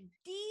went on a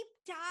deep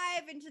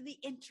dive into the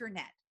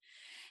internet.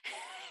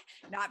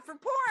 Not for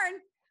porn,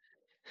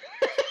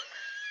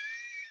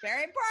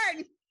 very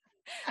important,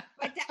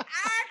 but to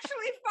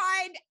actually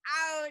find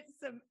out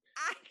some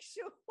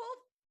actual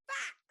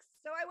facts.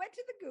 So I went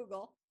to the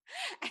Google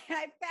and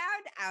I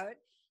found out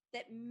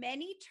that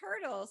many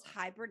turtles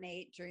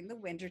hibernate during the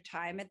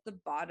wintertime at the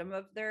bottom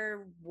of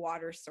their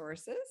water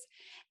sources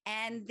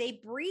and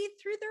they breathe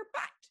through their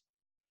butt.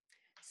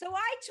 So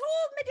I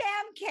told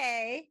Madame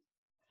K,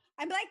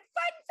 I'm like,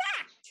 fun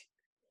fact,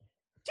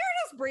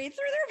 turtles breathe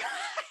through their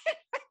butt.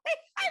 They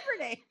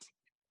hibernate.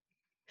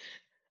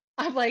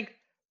 I'm like,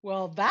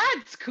 well,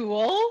 that's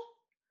cool.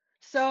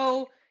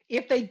 So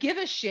if they give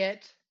a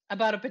shit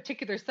about a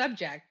particular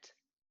subject,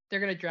 they're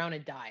going to drown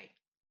and die.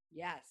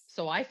 Yes.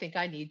 So I think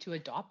I need to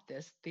adopt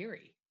this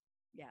theory.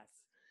 Yes.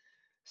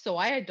 So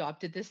I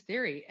adopted this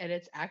theory and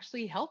it's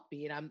actually helped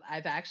me. And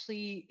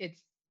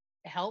it's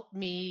helped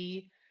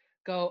me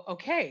go,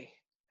 okay,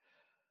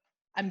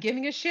 I'm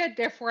giving a shit,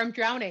 therefore I'm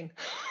drowning.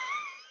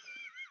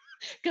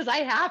 Because I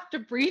have to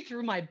breathe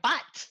through my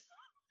butt.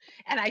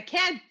 And I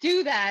can't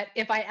do that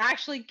if I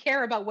actually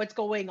care about what's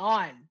going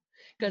on.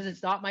 Because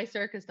it's not my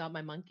circus, not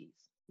my monkeys.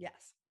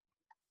 Yes.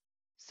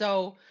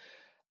 So,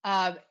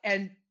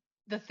 and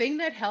the thing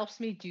that helps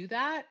me do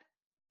that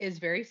is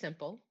very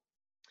simple.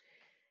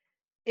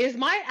 Is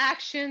my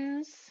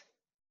actions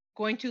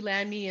going to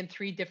land me in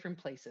 3 different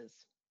places?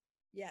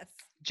 Yes.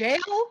 Jail,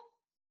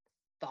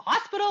 the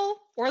hospital,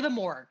 or the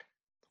morgue?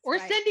 Or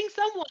right. sending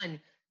someone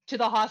to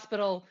the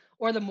hospital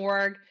or the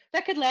morgue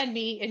that could land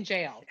me in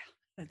jail.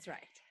 That's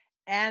right.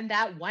 And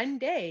that one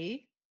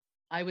day,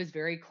 I was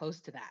very close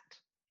to that.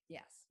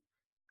 Yes.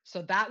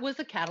 So that was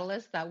a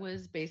catalyst. That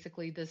was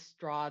basically the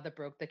straw that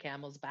broke the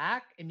camel's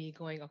back, and me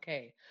going,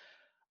 okay,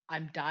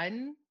 I'm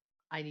done.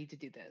 I need to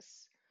do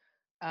this.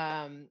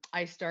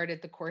 I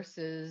started the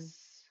courses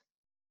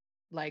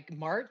like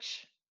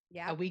March,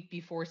 a week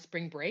before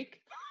spring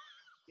break.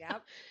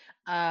 Yep.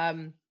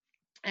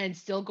 And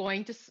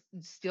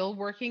still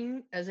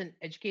working as an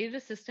educated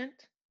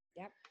assistant.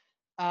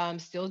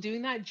 Yep. Still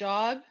doing that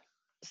job.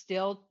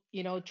 Still,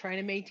 trying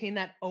to maintain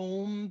that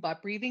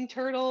butt breathing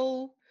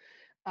turtle,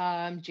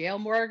 jail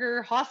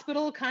morgue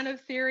hospital kind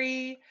of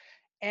theory.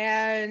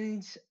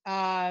 And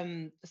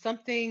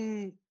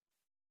something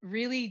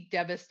really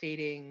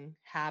devastating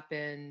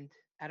happened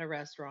at a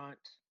restaurant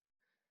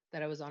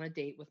that I was on a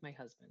date with my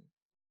husband.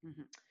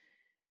 Mm-hmm.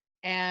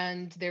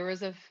 And there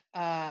was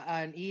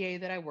an EA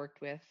that I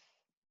worked with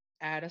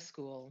at a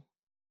school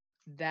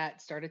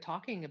that started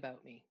talking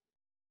about me.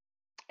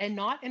 And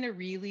not in a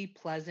really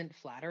pleasant,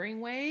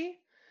 flattering way,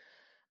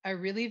 a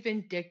really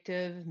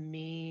vindictive,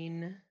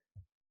 mean,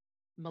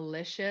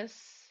 malicious,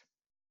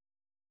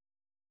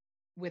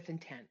 with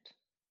intent.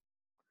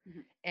 Mm-hmm.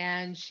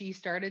 And she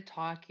started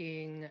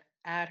talking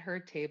at her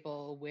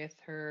table with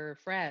her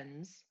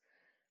friends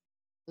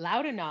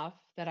loud enough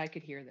that I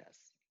could hear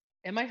this.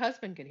 And my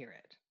husband could hear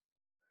it.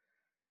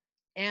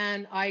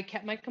 And I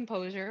kept my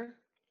composure.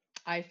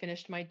 I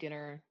finished my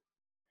dinner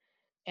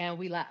and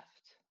we left.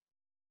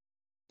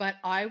 But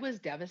I was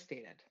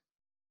devastated.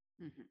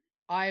 Mm-hmm.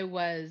 I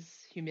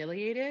was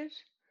humiliated.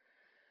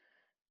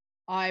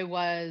 I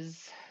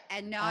was,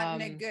 And not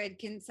in a um, good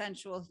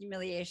consensual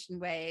humiliation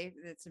way.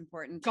 It's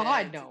important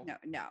God, to no, no,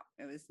 no,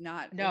 it was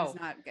no,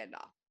 not good at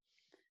all.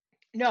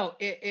 no.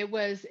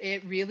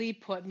 It really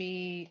put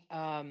me,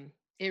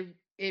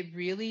 it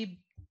really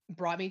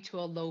brought me to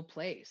a low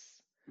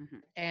place. Hmm.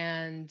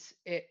 And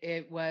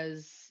it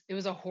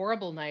was a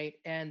horrible night.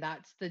 And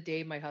that's the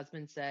day my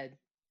husband said,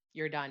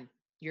 "You're done.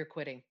 You're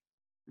quitting.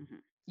 Hmm.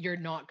 You're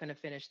not going to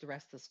finish the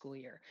rest of the school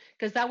year."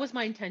 Because that was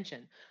my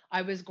intention.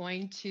 I was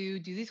going to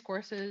do these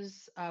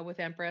courses with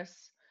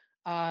Empress,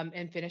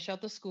 and finish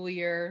out the school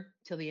year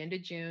till the end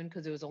of June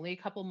because it was only a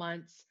couple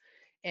months.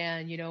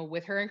 And,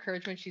 with her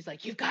encouragement, she's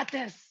like, "You've got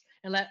this."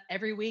 And let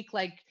every week,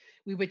 like,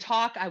 we would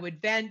talk, I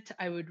would vent,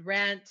 I would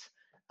rant.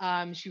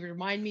 She would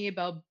remind me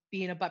about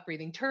being a butt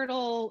breathing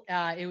turtle.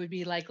 It would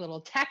be like little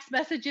text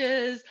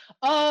messages,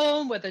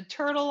 with a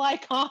turtle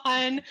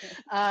icon.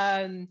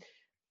 Um,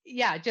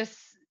 yeah, just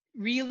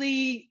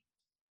really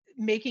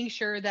making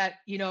sure that,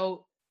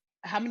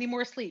 how many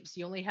more sleeps?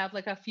 You only have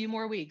like a few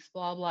more weeks,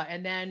 blah, blah.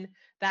 And then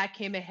that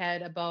came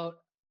ahead about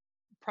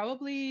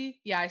probably,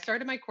 yeah, I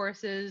started my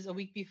courses a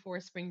week before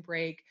spring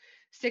break.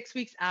 6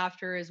 weeks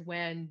after is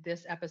when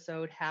this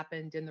episode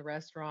happened in the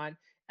restaurant.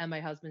 And my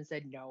husband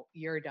said, "No,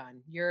 you're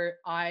done.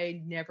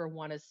 I never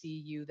want to see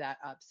you that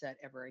upset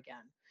ever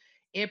again."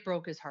 It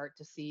broke his heart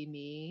to see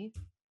me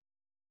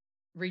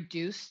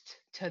reduced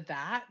to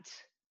that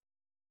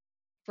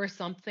for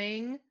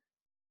something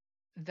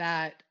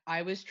that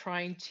I was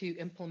trying to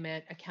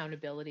implement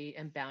accountability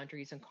and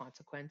boundaries and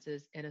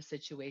consequences in a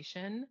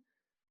situation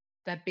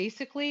that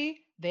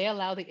basically they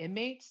allow the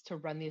inmates to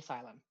run the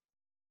asylum.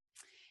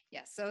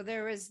 Yeah. So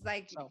there was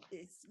like, So,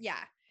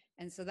 yeah.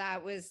 And so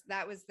that was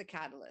the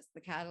catalyst.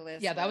 The yeah,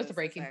 catalyst that was the was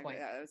breaking exactly point.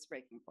 that was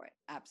breaking point.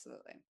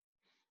 Absolutely.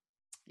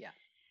 Yeah.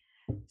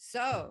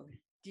 So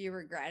do you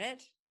regret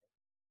it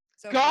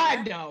so God,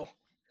 far? no.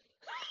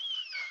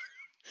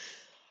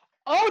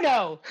 Oh,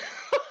 no.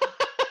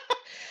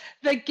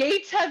 The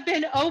gates have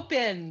been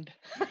opened.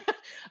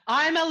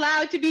 I'm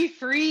allowed to be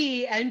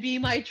free and be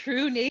my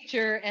true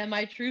nature and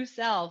my true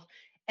self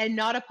and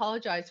not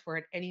apologize for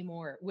it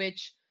anymore,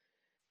 which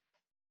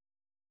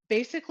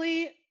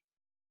basically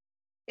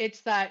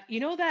it's that,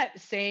 that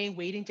saying,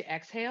 waiting to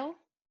exhale?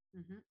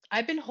 Hmm.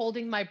 I've been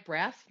holding my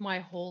breath my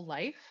whole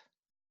life,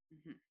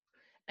 Hmm.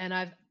 and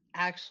I've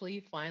actually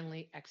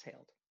finally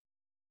exhaled.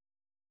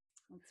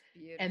 That's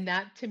And beautiful.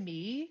 that to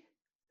me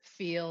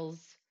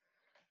feels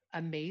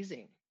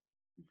amazing.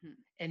 Hmm.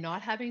 And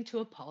not having to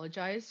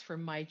apologize for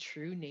my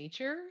true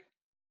nature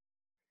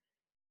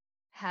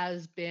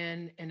has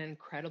been an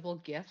incredible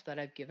gift that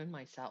I've given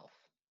myself.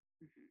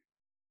 Hmm.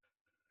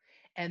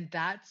 And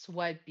that's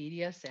what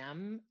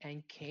BDSM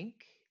and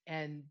kink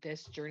and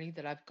this journey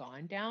that I've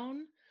gone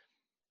down.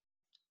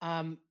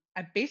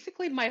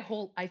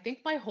 I think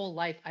my whole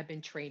life I've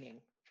been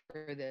training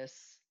for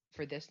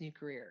this new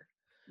career.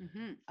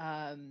 Hmm.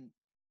 Um,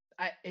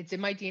 it's in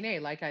my DNA,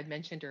 like I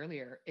mentioned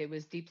earlier. It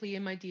was deeply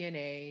in my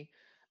DNA,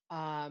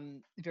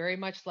 very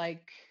much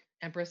like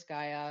Empress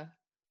Gaia,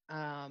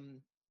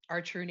 um,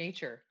 our true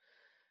nature,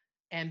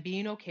 and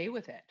being okay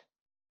with it,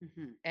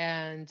 Hmm.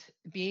 and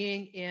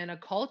being in a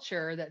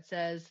culture that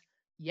says,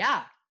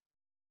 "Yeah,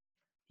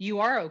 you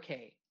are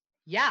okay.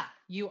 Yeah,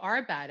 you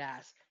are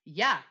badass.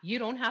 Yeah, you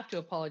don't have to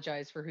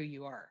apologize for who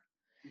you are."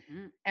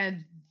 Hmm.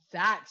 And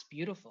that's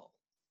beautiful.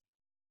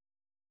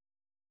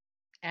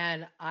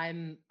 And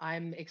I'm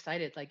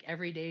excited. Like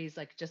every day is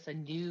like just a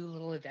new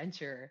little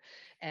adventure,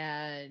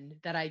 and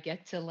that I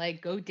get to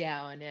like go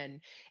down.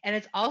 And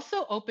it's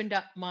also opened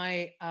up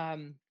my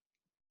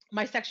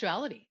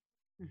sexuality.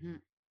 Hmm.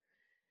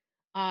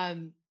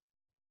 um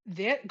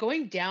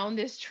going down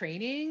this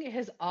training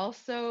has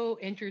also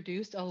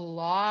introduced a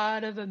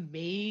lot of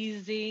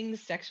amazing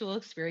sexual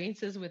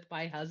experiences with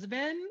my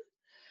husband,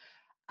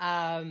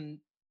 um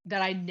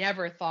that I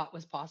never thought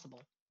was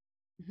possible.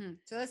 Hmm.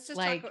 So let's just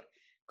talk Like,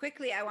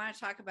 quickly. I want to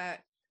talk about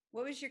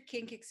what was your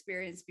kink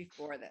experience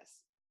before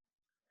this?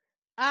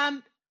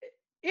 um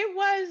it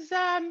was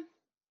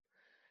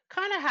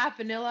kind of half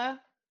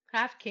vanilla,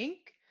 half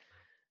kink.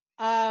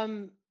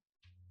 Um,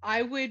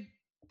 I would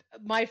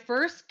My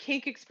first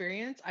kink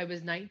experience, I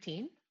was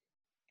 19,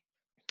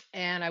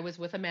 and I was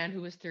with a man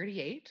who was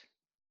 38,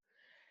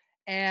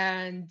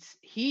 and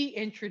he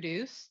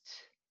introduced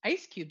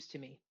ice cubes to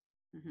me,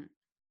 Hmm.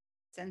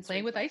 Sensory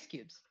playing with play. ice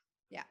cubes.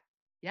 Yeah.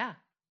 Yeah.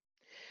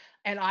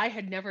 And I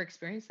had never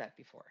experienced that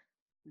before.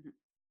 Hmm.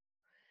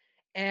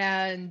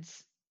 And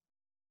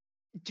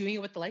doing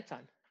it with the lights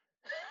on,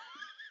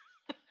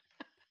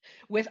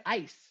 with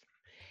ice.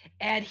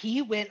 And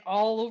he went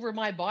all over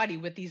my body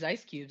with these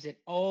ice cubes. And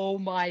oh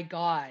my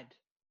God,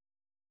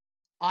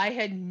 I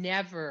had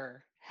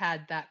never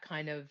had that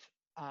kind of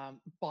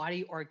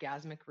body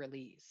orgasmic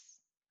release.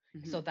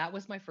 So Hmm. that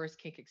was my first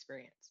kink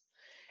experience.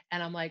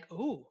 And I'm like,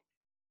 oh,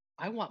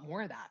 I want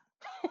more of that.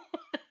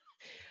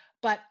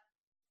 But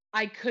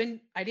I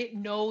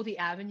didn't know the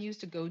avenues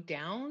to go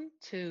down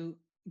to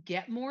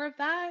get more of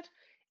that.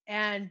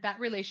 And that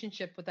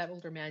relationship with that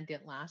older man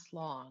didn't last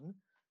long.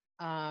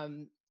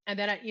 And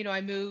then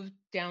I moved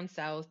down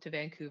south to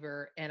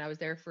Vancouver, and I was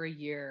there for a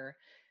year,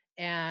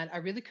 and I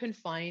really couldn't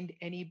find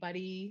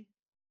anybody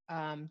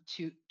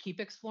to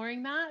keep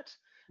exploring that.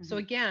 So Mhm.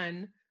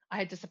 again, I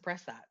had to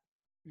suppress that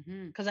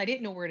Mhm. because I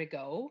didn't know where to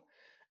go.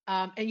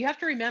 And you have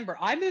to remember,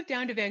 I moved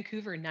down to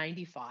Vancouver in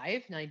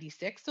 95,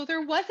 96. So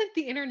there wasn't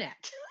the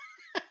internet.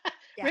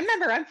 Yes.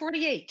 Remember, I'm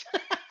 48,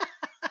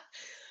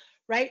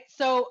 right?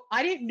 So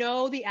I didn't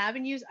know the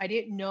avenues. I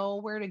didn't know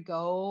where to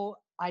go.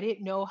 I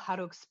didn't know how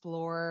to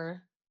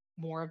explore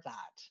more of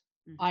that.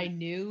 I Mhm.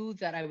 knew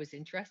that I was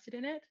interested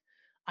in it.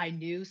 I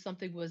knew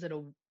something was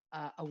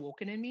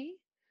awoken in me.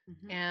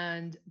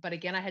 Mhm. But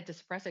again, I had to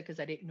suppress it because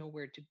I didn't know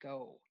where to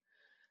go.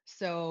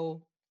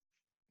 So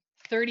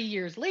 30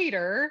 years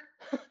later,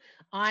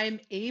 I'm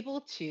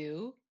able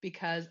to,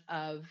 because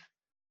of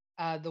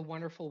the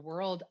wonderful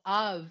world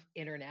of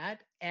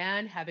internet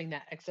and having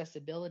that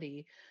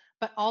accessibility,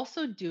 but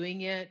also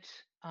doing it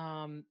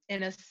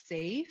in a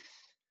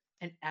safe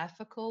and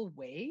ethical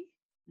way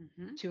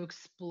Mhm. to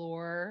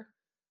explore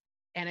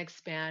and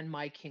expand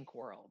my kink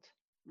world.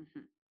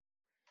 Mhm.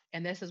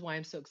 And this is why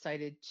I'm so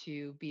excited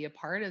to be a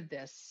part of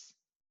this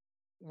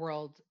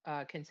world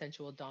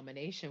consensual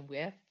domination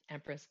with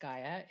Empress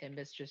Gaia and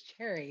Mistress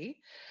Cherry,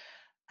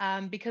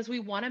 because we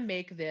want to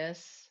make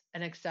this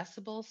an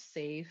accessible,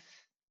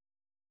 safe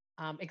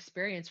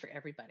experience for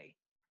everybody.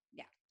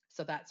 Yeah.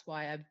 So that's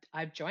why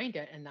I've joined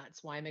it, and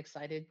that's why I'm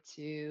excited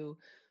to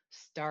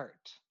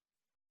start.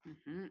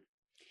 Mhm.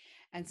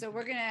 And so Mhm.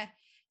 we're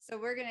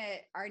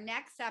gonna our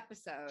next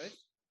episode.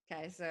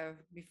 Okay, so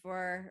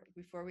before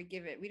we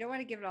give it, we don't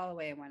want to give it all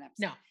away in one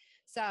episode. No,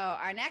 So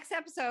our next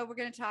episode, we're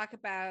gonna talk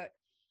about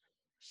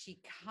she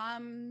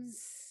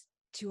comes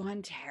to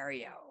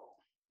Ontario.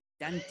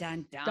 Dun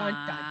dun dun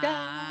dun dun.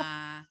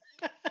 dun.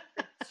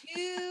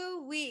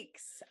 2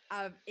 weeks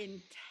of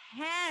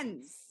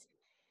intense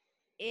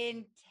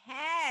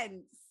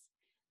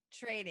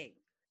training.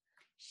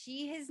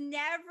 She has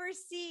never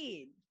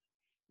seen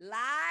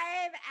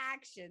live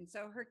action.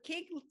 So her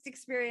kink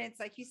experience,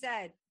 like you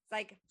said, it's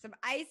like some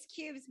ice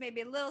cubes,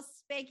 maybe a little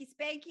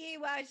spanky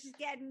while she's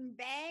getting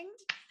banged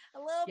a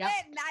little Yep.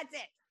 bit, and that's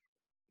it.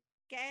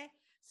 Okay.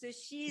 So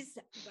she's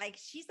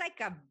like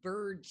a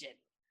virgin.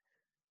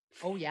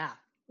 Oh yeah.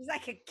 She's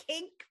like a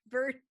kink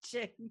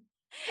virgin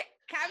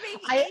coming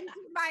I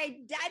into my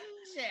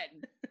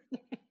dungeon.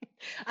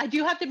 I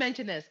do have to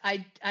mention this.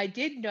 I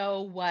did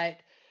know what,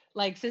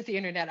 like, since the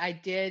internet, I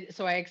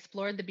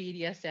explored the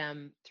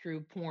BDSM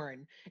through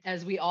porn.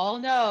 As we all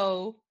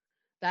know,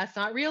 that's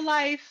not real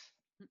life.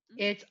 Mm-mm.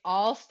 It's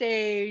all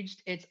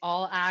staged, it's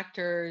all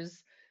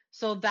actors.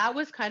 So that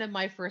was kind of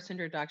my first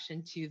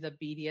introduction to the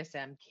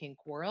BDSM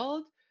kink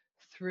world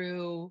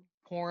through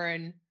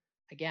porn,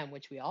 again,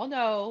 which we all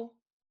know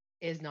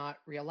is not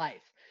real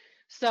life.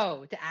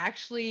 So to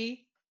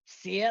actually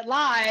see it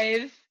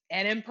live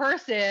and in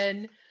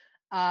person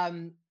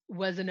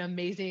was an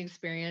amazing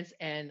experience.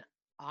 And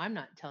I'm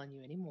not telling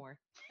you anymore.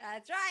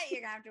 That's right.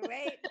 You're gonna have to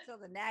wait until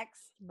the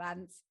next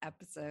month's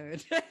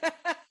episode.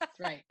 That's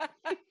right.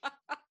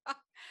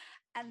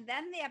 And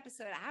then the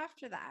episode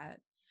after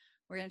that,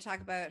 we're going to talk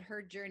about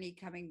her journey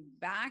coming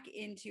back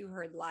into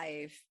her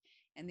life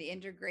and the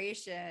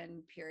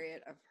integration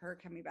period of her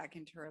coming back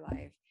into her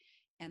life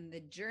and the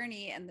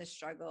journey and the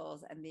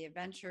struggles and the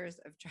adventures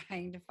of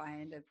trying to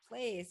find a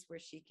place where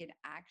she can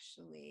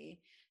actually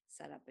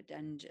set up a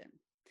dungeon.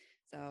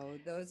 So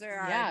those are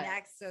our Yeah.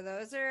 next. So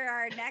those are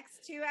our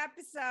next 2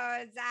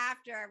 episodes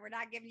after. We're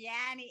not giving you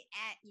any.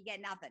 You get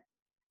nothing.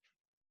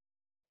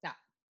 Yeah.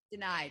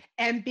 Denied.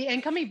 And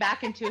coming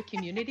back into a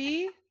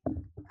community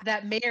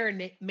that may or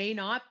may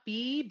not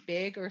be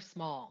big or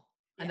small.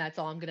 And Yeah, that's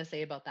all I'm going to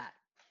say about that.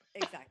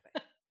 exactly.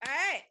 All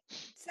right.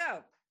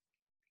 So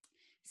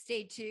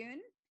stay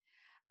tuned.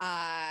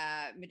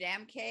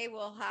 Madame K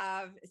will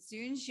have,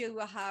 soon she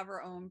will have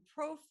her own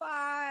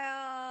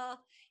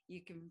profile.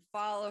 You can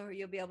follow her.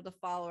 You'll be able to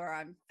follow her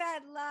on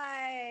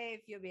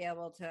FedLife. You'll be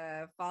able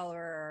to follow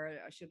her.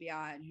 She'll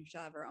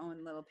have her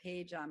own little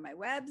page on my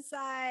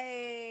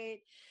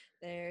website.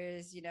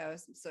 There's,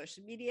 some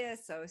social media.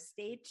 So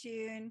stay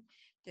tuned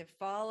to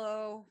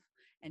follow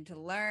and to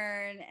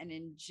learn and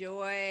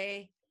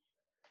enjoy.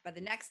 By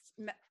the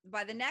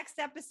next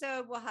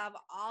episode, we'll have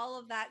all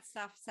of that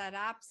stuff set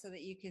up so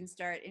that you can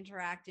start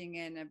interacting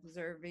and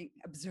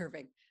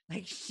observing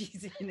like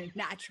she's in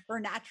her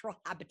natural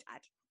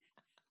habitat.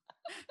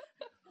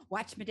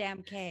 Watch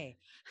Madame K.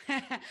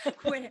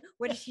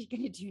 What is she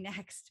going to do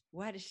next?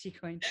 What is she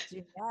going to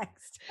do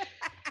next?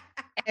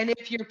 And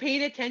if you're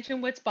paying attention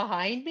what's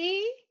behind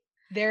me,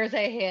 there's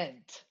a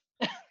hint.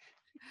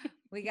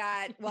 we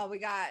got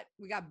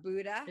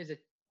Buddha There's a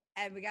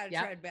and we got a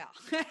Yep. treadmill.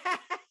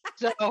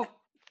 So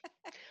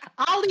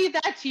I'll leave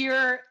that to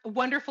your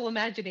wonderful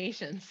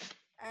imaginations.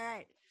 All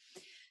right.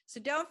 So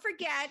don't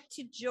forget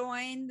to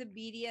join the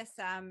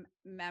BDSM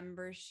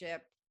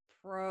membership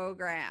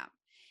program.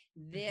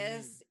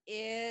 This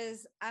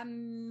is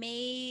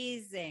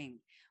amazing.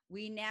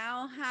 We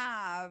now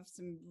have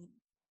some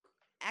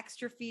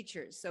extra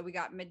features. So we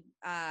got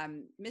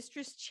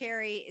Mistress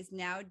Cherry is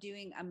now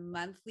doing a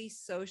monthly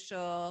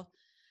social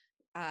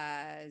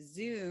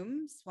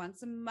Zooms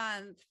once a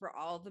month for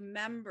all the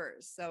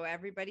members. So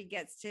everybody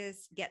gets to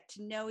get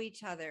to know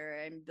each other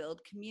and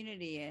build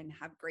community and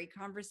have great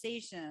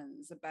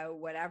conversations about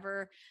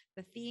whatever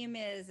the theme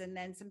is. And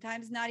then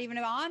sometimes not even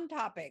on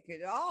topic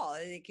at all.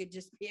 It could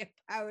just be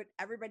about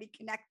everybody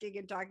connecting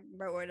and talking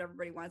about what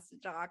everybody wants to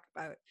talk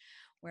about,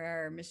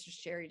 where Mistress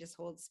Cherry just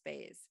holds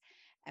space.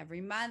 Every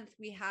month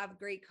we have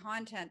great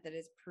content that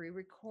is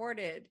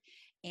pre-recorded,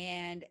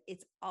 and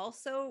it's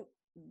also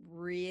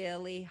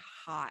really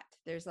hot.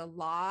 There's a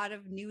lot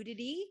of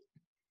nudity.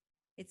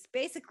 It's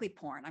basically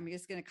porn. I'm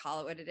just going to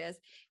call it what it is.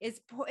 It's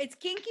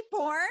kinky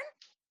porn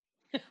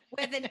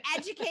with an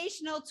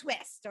educational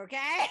twist,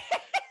 okay?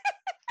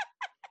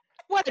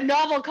 What a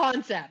novel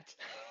concept.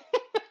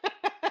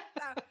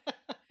 So,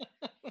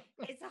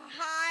 it's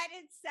hot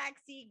and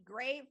sexy,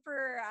 great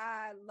for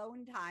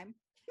alone time.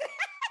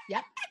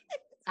 Yep.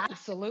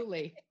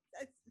 Absolutely.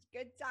 It's a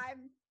good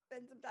time.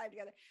 Spend some time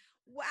together.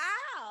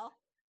 Wow.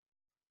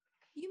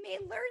 You may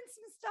learn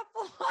some stuff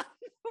along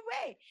the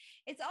way.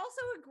 It's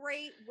also a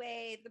great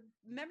way. The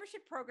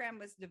membership program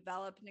was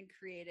developed and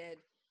created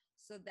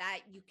so that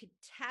you could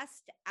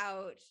test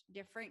out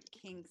different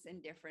kinks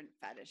and different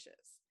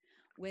fetishes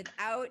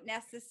without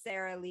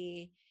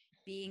necessarily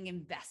being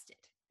invested.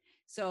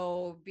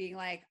 So being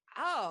like,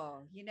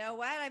 oh, you know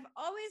what? I'm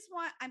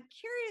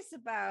curious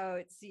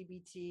about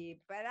CBT,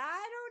 but I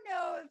don't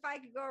know if I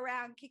could go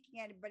around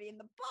kicking anybody in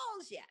the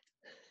balls yet.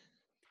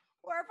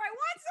 Or if I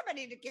want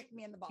somebody to kick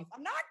me in the balls.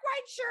 I'm not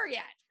quite sure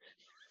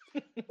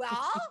yet.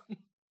 Well,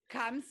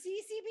 come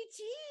see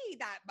CBT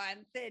that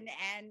month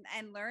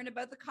and learn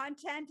about the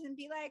content and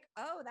be like,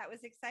 oh, that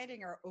was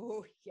exciting. Or,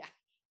 oh, yeah,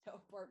 no,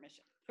 abort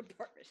mission.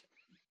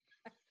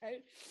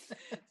 Right?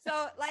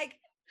 So like,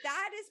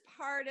 that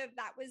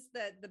was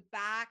the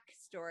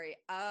backstory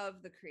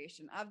of the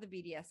creation of the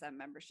BDSM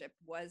membership,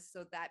 was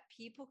so that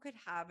people could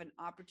have an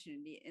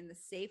opportunity in the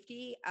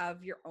safety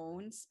of your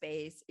own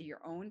space, your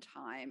own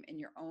time, in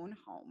your own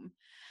home,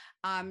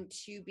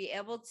 to be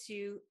able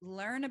to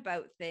learn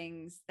about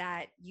things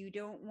that you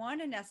don't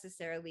want to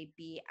necessarily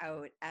be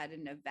out at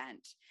an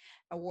event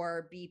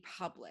or be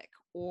public,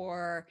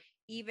 or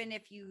even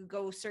if you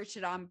go search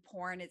it on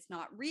porn, it's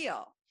not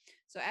real.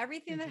 So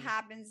everything that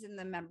happens in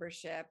the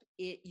membership,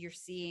 you're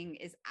seeing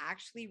is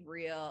actually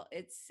real.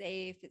 It's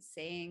safe, it's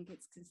sane,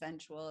 it's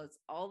consensual. It's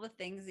all the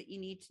things that you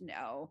need to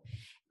know.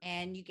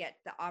 And you get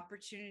the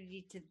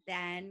opportunity to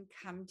then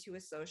come to a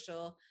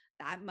social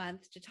that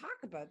month to talk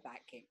about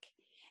that kink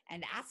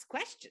and ask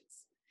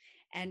questions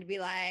and be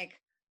like,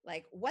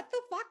 what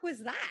the fuck was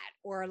that?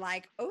 Or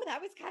like, oh,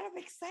 that was kind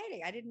of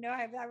exciting. I didn't know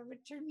that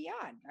would turn me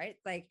on, right?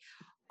 Like,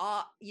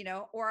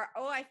 or,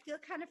 oh, I feel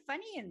kind of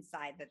funny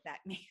inside that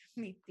made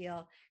me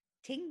feel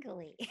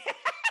tingly.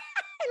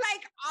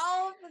 Like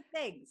all of the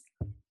things.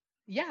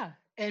 Yeah.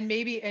 And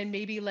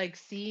maybe like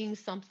seeing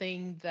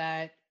something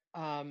that,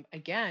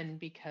 again,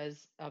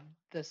 because of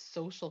the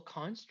social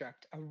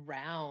construct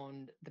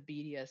around the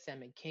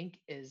BDSM and kink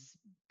is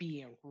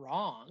being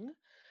wrong,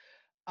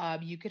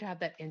 you could have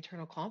that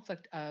internal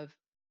conflict of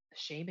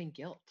shame and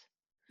guilt.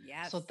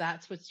 Yes. So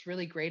that's what's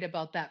really great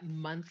about that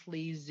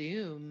monthly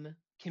Zoom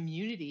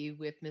community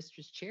with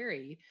Mistress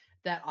Cherry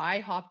that I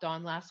hopped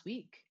on last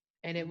week.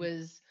 And it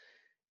was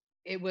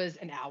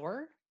an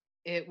hour.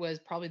 It was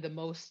probably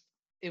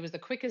it was the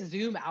quickest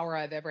Zoom hour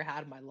I've ever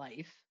had in my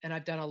life. And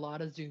I've done a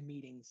lot of Zoom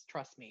meetings,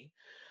 trust me.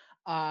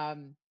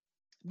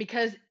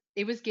 Because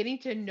it was getting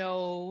to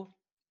know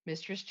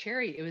Mistress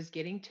Cherry. It was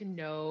getting to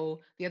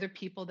know the other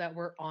people that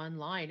were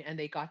online, and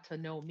they got to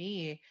know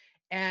me.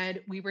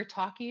 And we were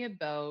talking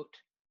about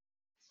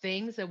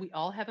things that we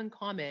all have in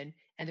common,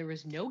 and there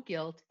was no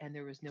guilt and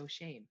there was no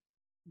shame,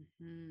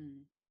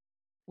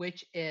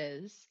 which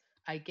is,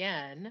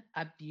 again,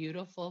 a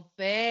beautiful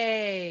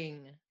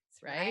thing.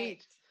 That's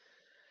right.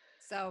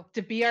 So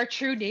to be our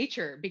true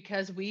nature,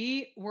 because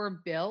we were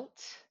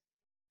built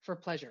for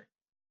pleasure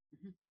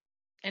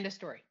and a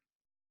story.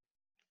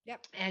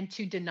 Yep. And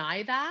to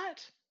deny that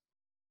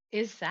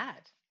is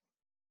sad.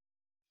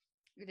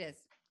 It is.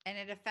 And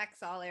it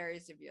affects all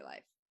areas of your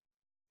life.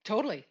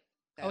 Totally.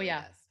 Oh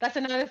yeah. Does. That's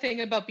another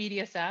thing about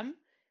BDSM.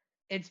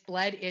 It's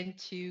bled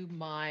into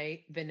my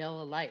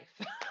vanilla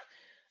life.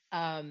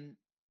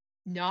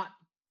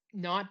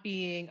 Not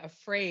being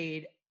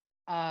afraid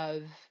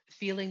of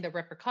feeling the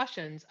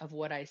repercussions of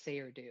what I say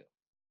or do.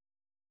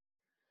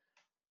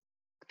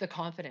 The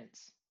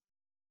confidence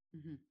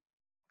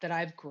that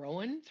I've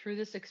grown through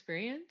this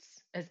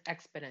experience is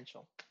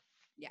exponential.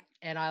 Yeah.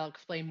 And I'll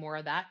explain more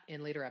of that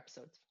in later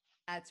episodes.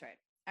 That's right.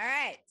 All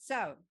right.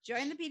 So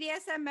join the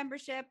BDSM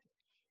membership.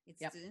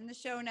 It's in the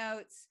show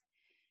notes.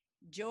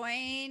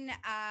 Join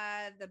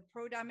the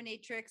Pro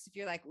Dominatrix if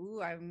you're like,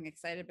 ooh, I'm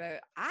excited about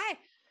it. I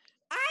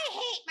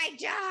hate my my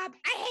job.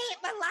 I hate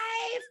my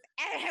life.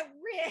 And I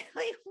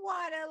really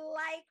want to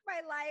like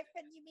my life.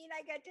 And you mean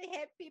I get to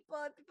hit people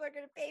and people are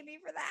going to pay me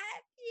for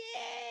that?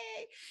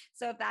 Yay.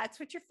 So if that's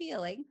what you're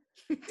feeling,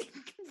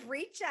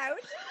 reach out.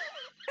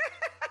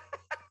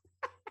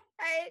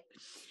 Right.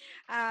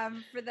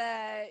 For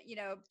the,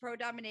 Pro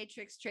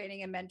Dominatrix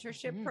training and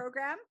mentorship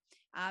program.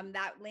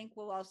 That link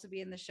will also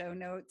be in the show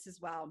notes as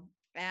well.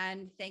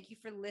 And thank you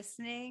for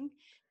listening.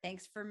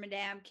 Thanks for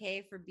Madame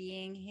K for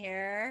being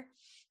here.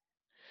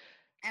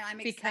 And I'm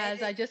excited.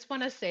 Because I just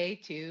want to say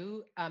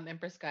too,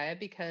 Empress Gaia,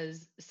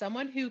 because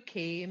someone who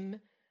came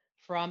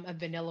from a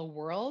vanilla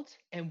world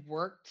and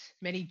worked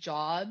many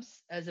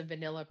jobs as a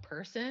vanilla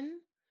person,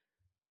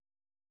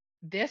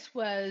 this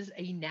was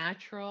a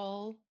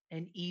natural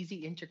and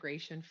easy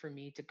integration for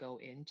me to go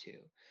into.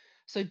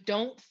 So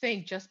don't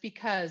think just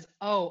because,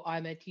 oh,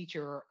 I'm a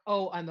teacher, or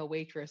oh, I'm a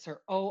waitress,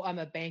 or oh, I'm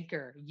a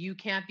banker, you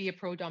can't be a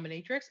pro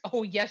dominatrix.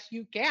 Oh, yes,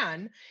 you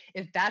can.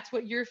 If that's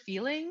what you're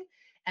feeling,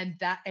 and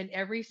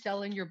every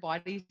cell in your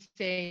body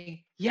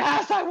saying,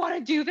 yes, I want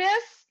to do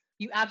this,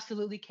 you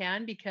absolutely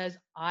can, because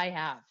I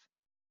have.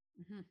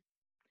 Mm-hmm.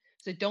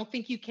 So don't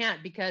think you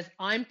can't, because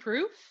I'm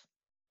proof.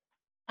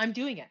 I'm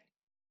doing it.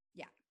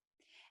 Yeah.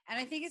 And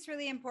I think it's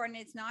really important.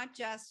 It's not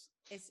just,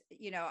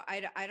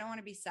 I don't want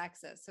to be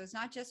sexist. So it's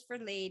not just for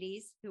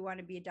ladies who want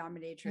to be a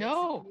dominatrix.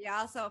 No.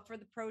 Also for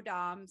the pro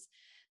doms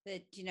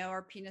that,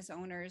 are penis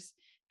owners,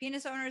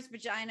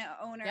 vagina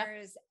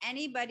owners,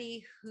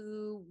 anybody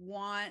who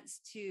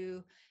wants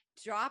to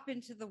drop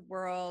into the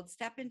world,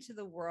 step into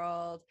the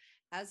world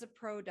as a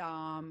pro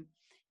dom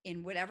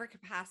in whatever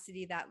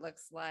capacity that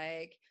looks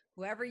like.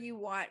 Whoever you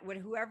want,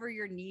 whoever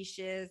your niche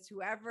is,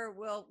 whoever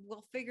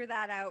we'll figure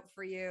that out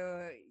for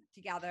you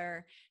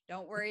together.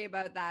 Don't worry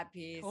about that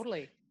piece.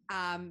 Totally.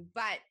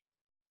 But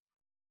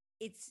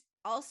it's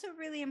also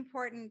really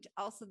important.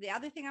 Also, the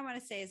other thing I want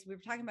to say is we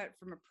were talking about it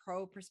from a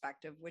pro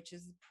perspective, which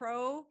is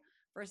pro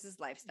versus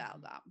lifestyle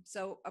dom.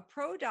 So a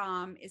pro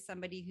dom is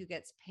somebody who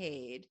gets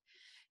paid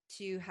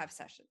to have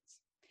sessions.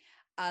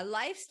 A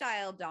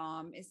lifestyle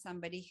dom is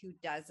somebody who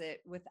does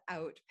it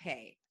without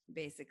pay.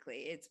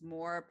 Basically, it's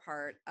more a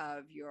part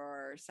of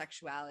your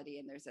sexuality,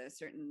 and there's a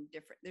certain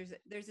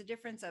there's a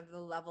difference of the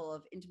level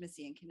of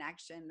intimacy and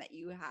connection that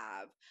you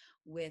have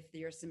with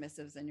your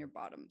submissives and your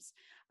bottoms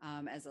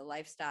as a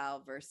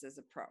lifestyle versus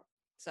a pro.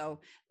 So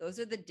those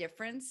are the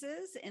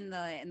differences in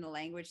the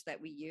language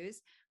that we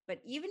use. But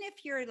even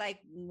if you're like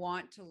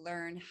want to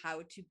learn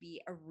how to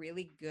be a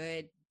really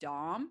good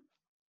dom,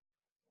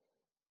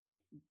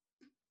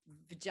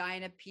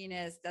 vagina,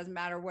 penis, doesn't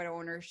matter what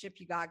ownership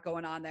you got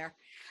going on there.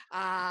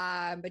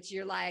 But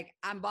you're like,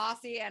 I'm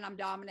bossy and I'm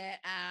dominant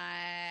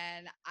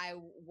and I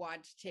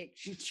want to take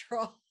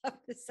control of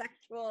the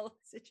sexual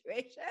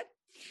situation.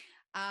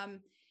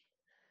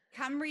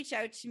 Come reach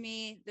out to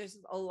me. There's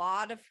a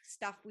lot of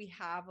stuff we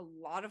have, a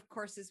lot of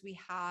courses we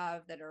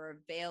have that are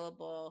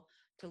available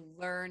to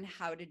learn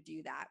how to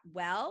do that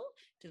well,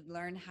 to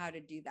learn how to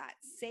do that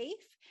safe,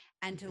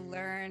 and to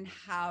learn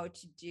how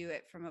to do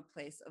it from a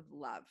place of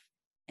love.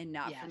 And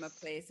not from a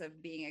place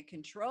of being a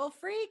control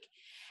freak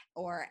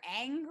or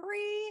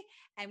angry.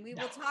 And we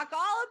will talk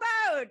all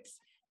about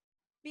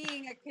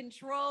being a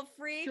control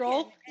freak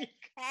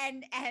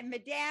and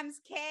Madame's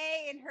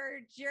K and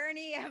her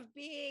journey of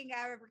being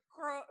a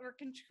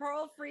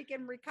control freak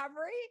in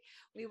recovery.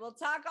 We will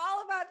talk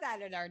all about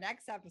that in our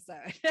next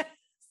episode.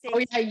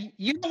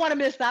 You don't want to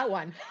miss that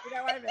one. You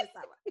don't want to miss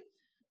that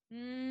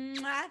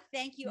one.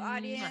 Thank you,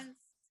 audience,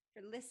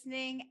 for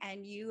listening.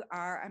 And you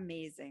are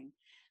amazing.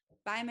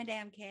 Bye,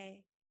 Madame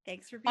K.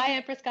 Thanks for being here. Bye,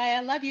 Empress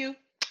Gaia. Love you.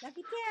 Love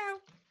you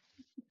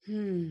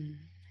too.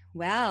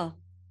 Well,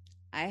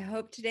 I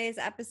hope today's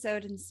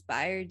episode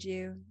inspired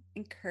you,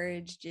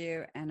 encouraged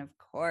you, and of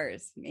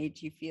course,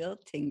 made you feel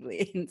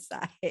tingly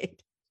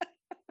inside.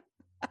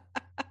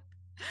 I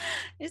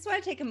just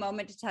want to take a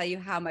moment to tell you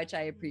how much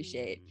I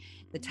appreciate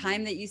the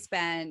time that you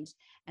spend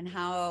and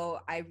how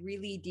I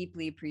really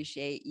deeply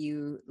appreciate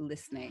you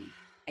listening.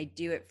 I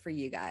do it for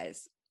you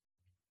guys,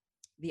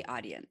 the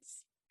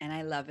audience. And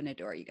I love and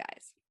adore you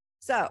guys.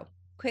 So,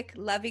 quick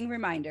loving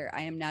reminder,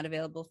 I am not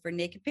available for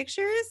naked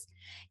pictures,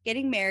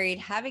 getting married,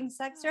 having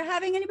sex, or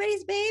having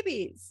anybody's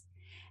babies.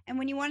 And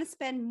when you want to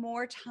spend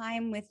more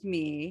time with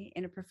me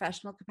in a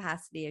professional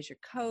capacity as your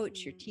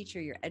coach, your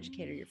teacher, your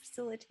educator, your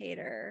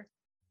facilitator,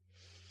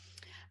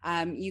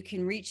 you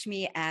can reach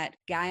me at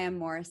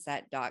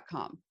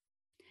GaiaMorissette.com.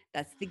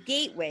 That's the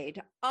gateway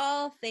to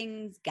all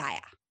things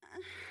Gaia.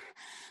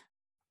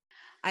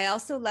 I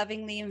also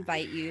lovingly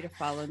invite you to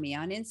follow me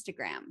on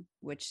Instagram,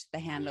 which the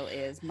handle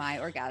is My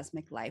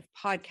Orgasmic Life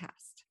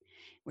Podcast,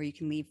 where you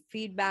can leave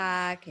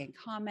feedback and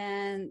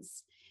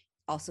comments.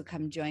 Also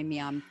come join me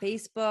on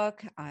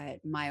Facebook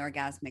at My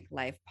Orgasmic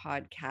Life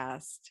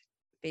Podcast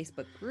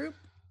Facebook group.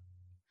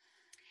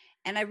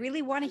 And I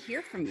really want to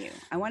hear from you.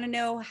 I want to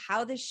know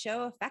how this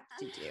show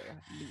affected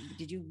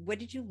you. What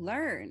did you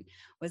learn?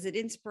 Was it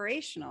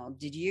inspirational?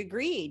 Did you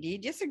agree? Do you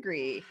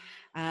disagree?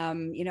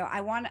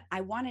 I want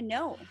to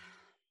know.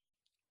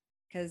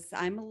 because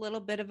I'm a little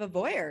bit of a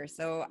voyeur.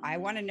 So I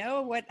want to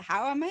know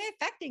how am I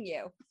affecting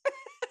you?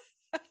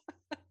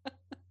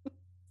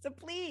 So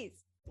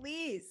please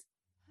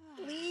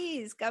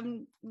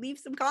come leave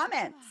some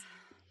comments.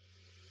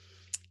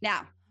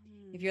 Now,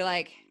 if you're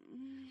like,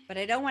 but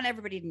I don't want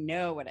everybody to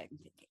know what I'm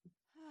thinking,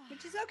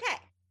 which is okay.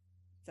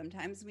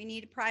 Sometimes we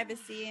need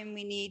privacy and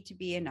we need to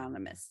be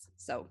anonymous.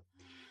 So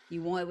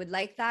you would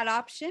like that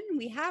option?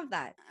 We have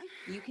that.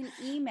 You can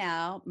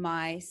email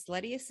my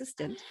slutty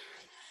assistant,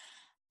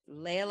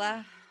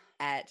 Layla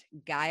at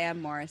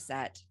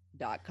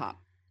GaiaMorissette.com.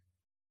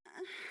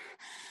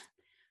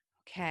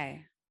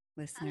 Okay,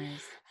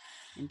 listeners,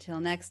 until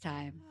next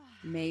time,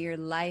 may your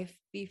life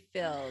be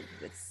filled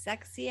with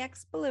sexy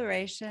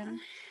exploration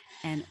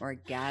and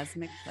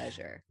orgasmic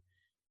pleasure.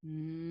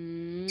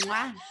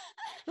 Mwah.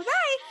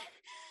 Bye-bye.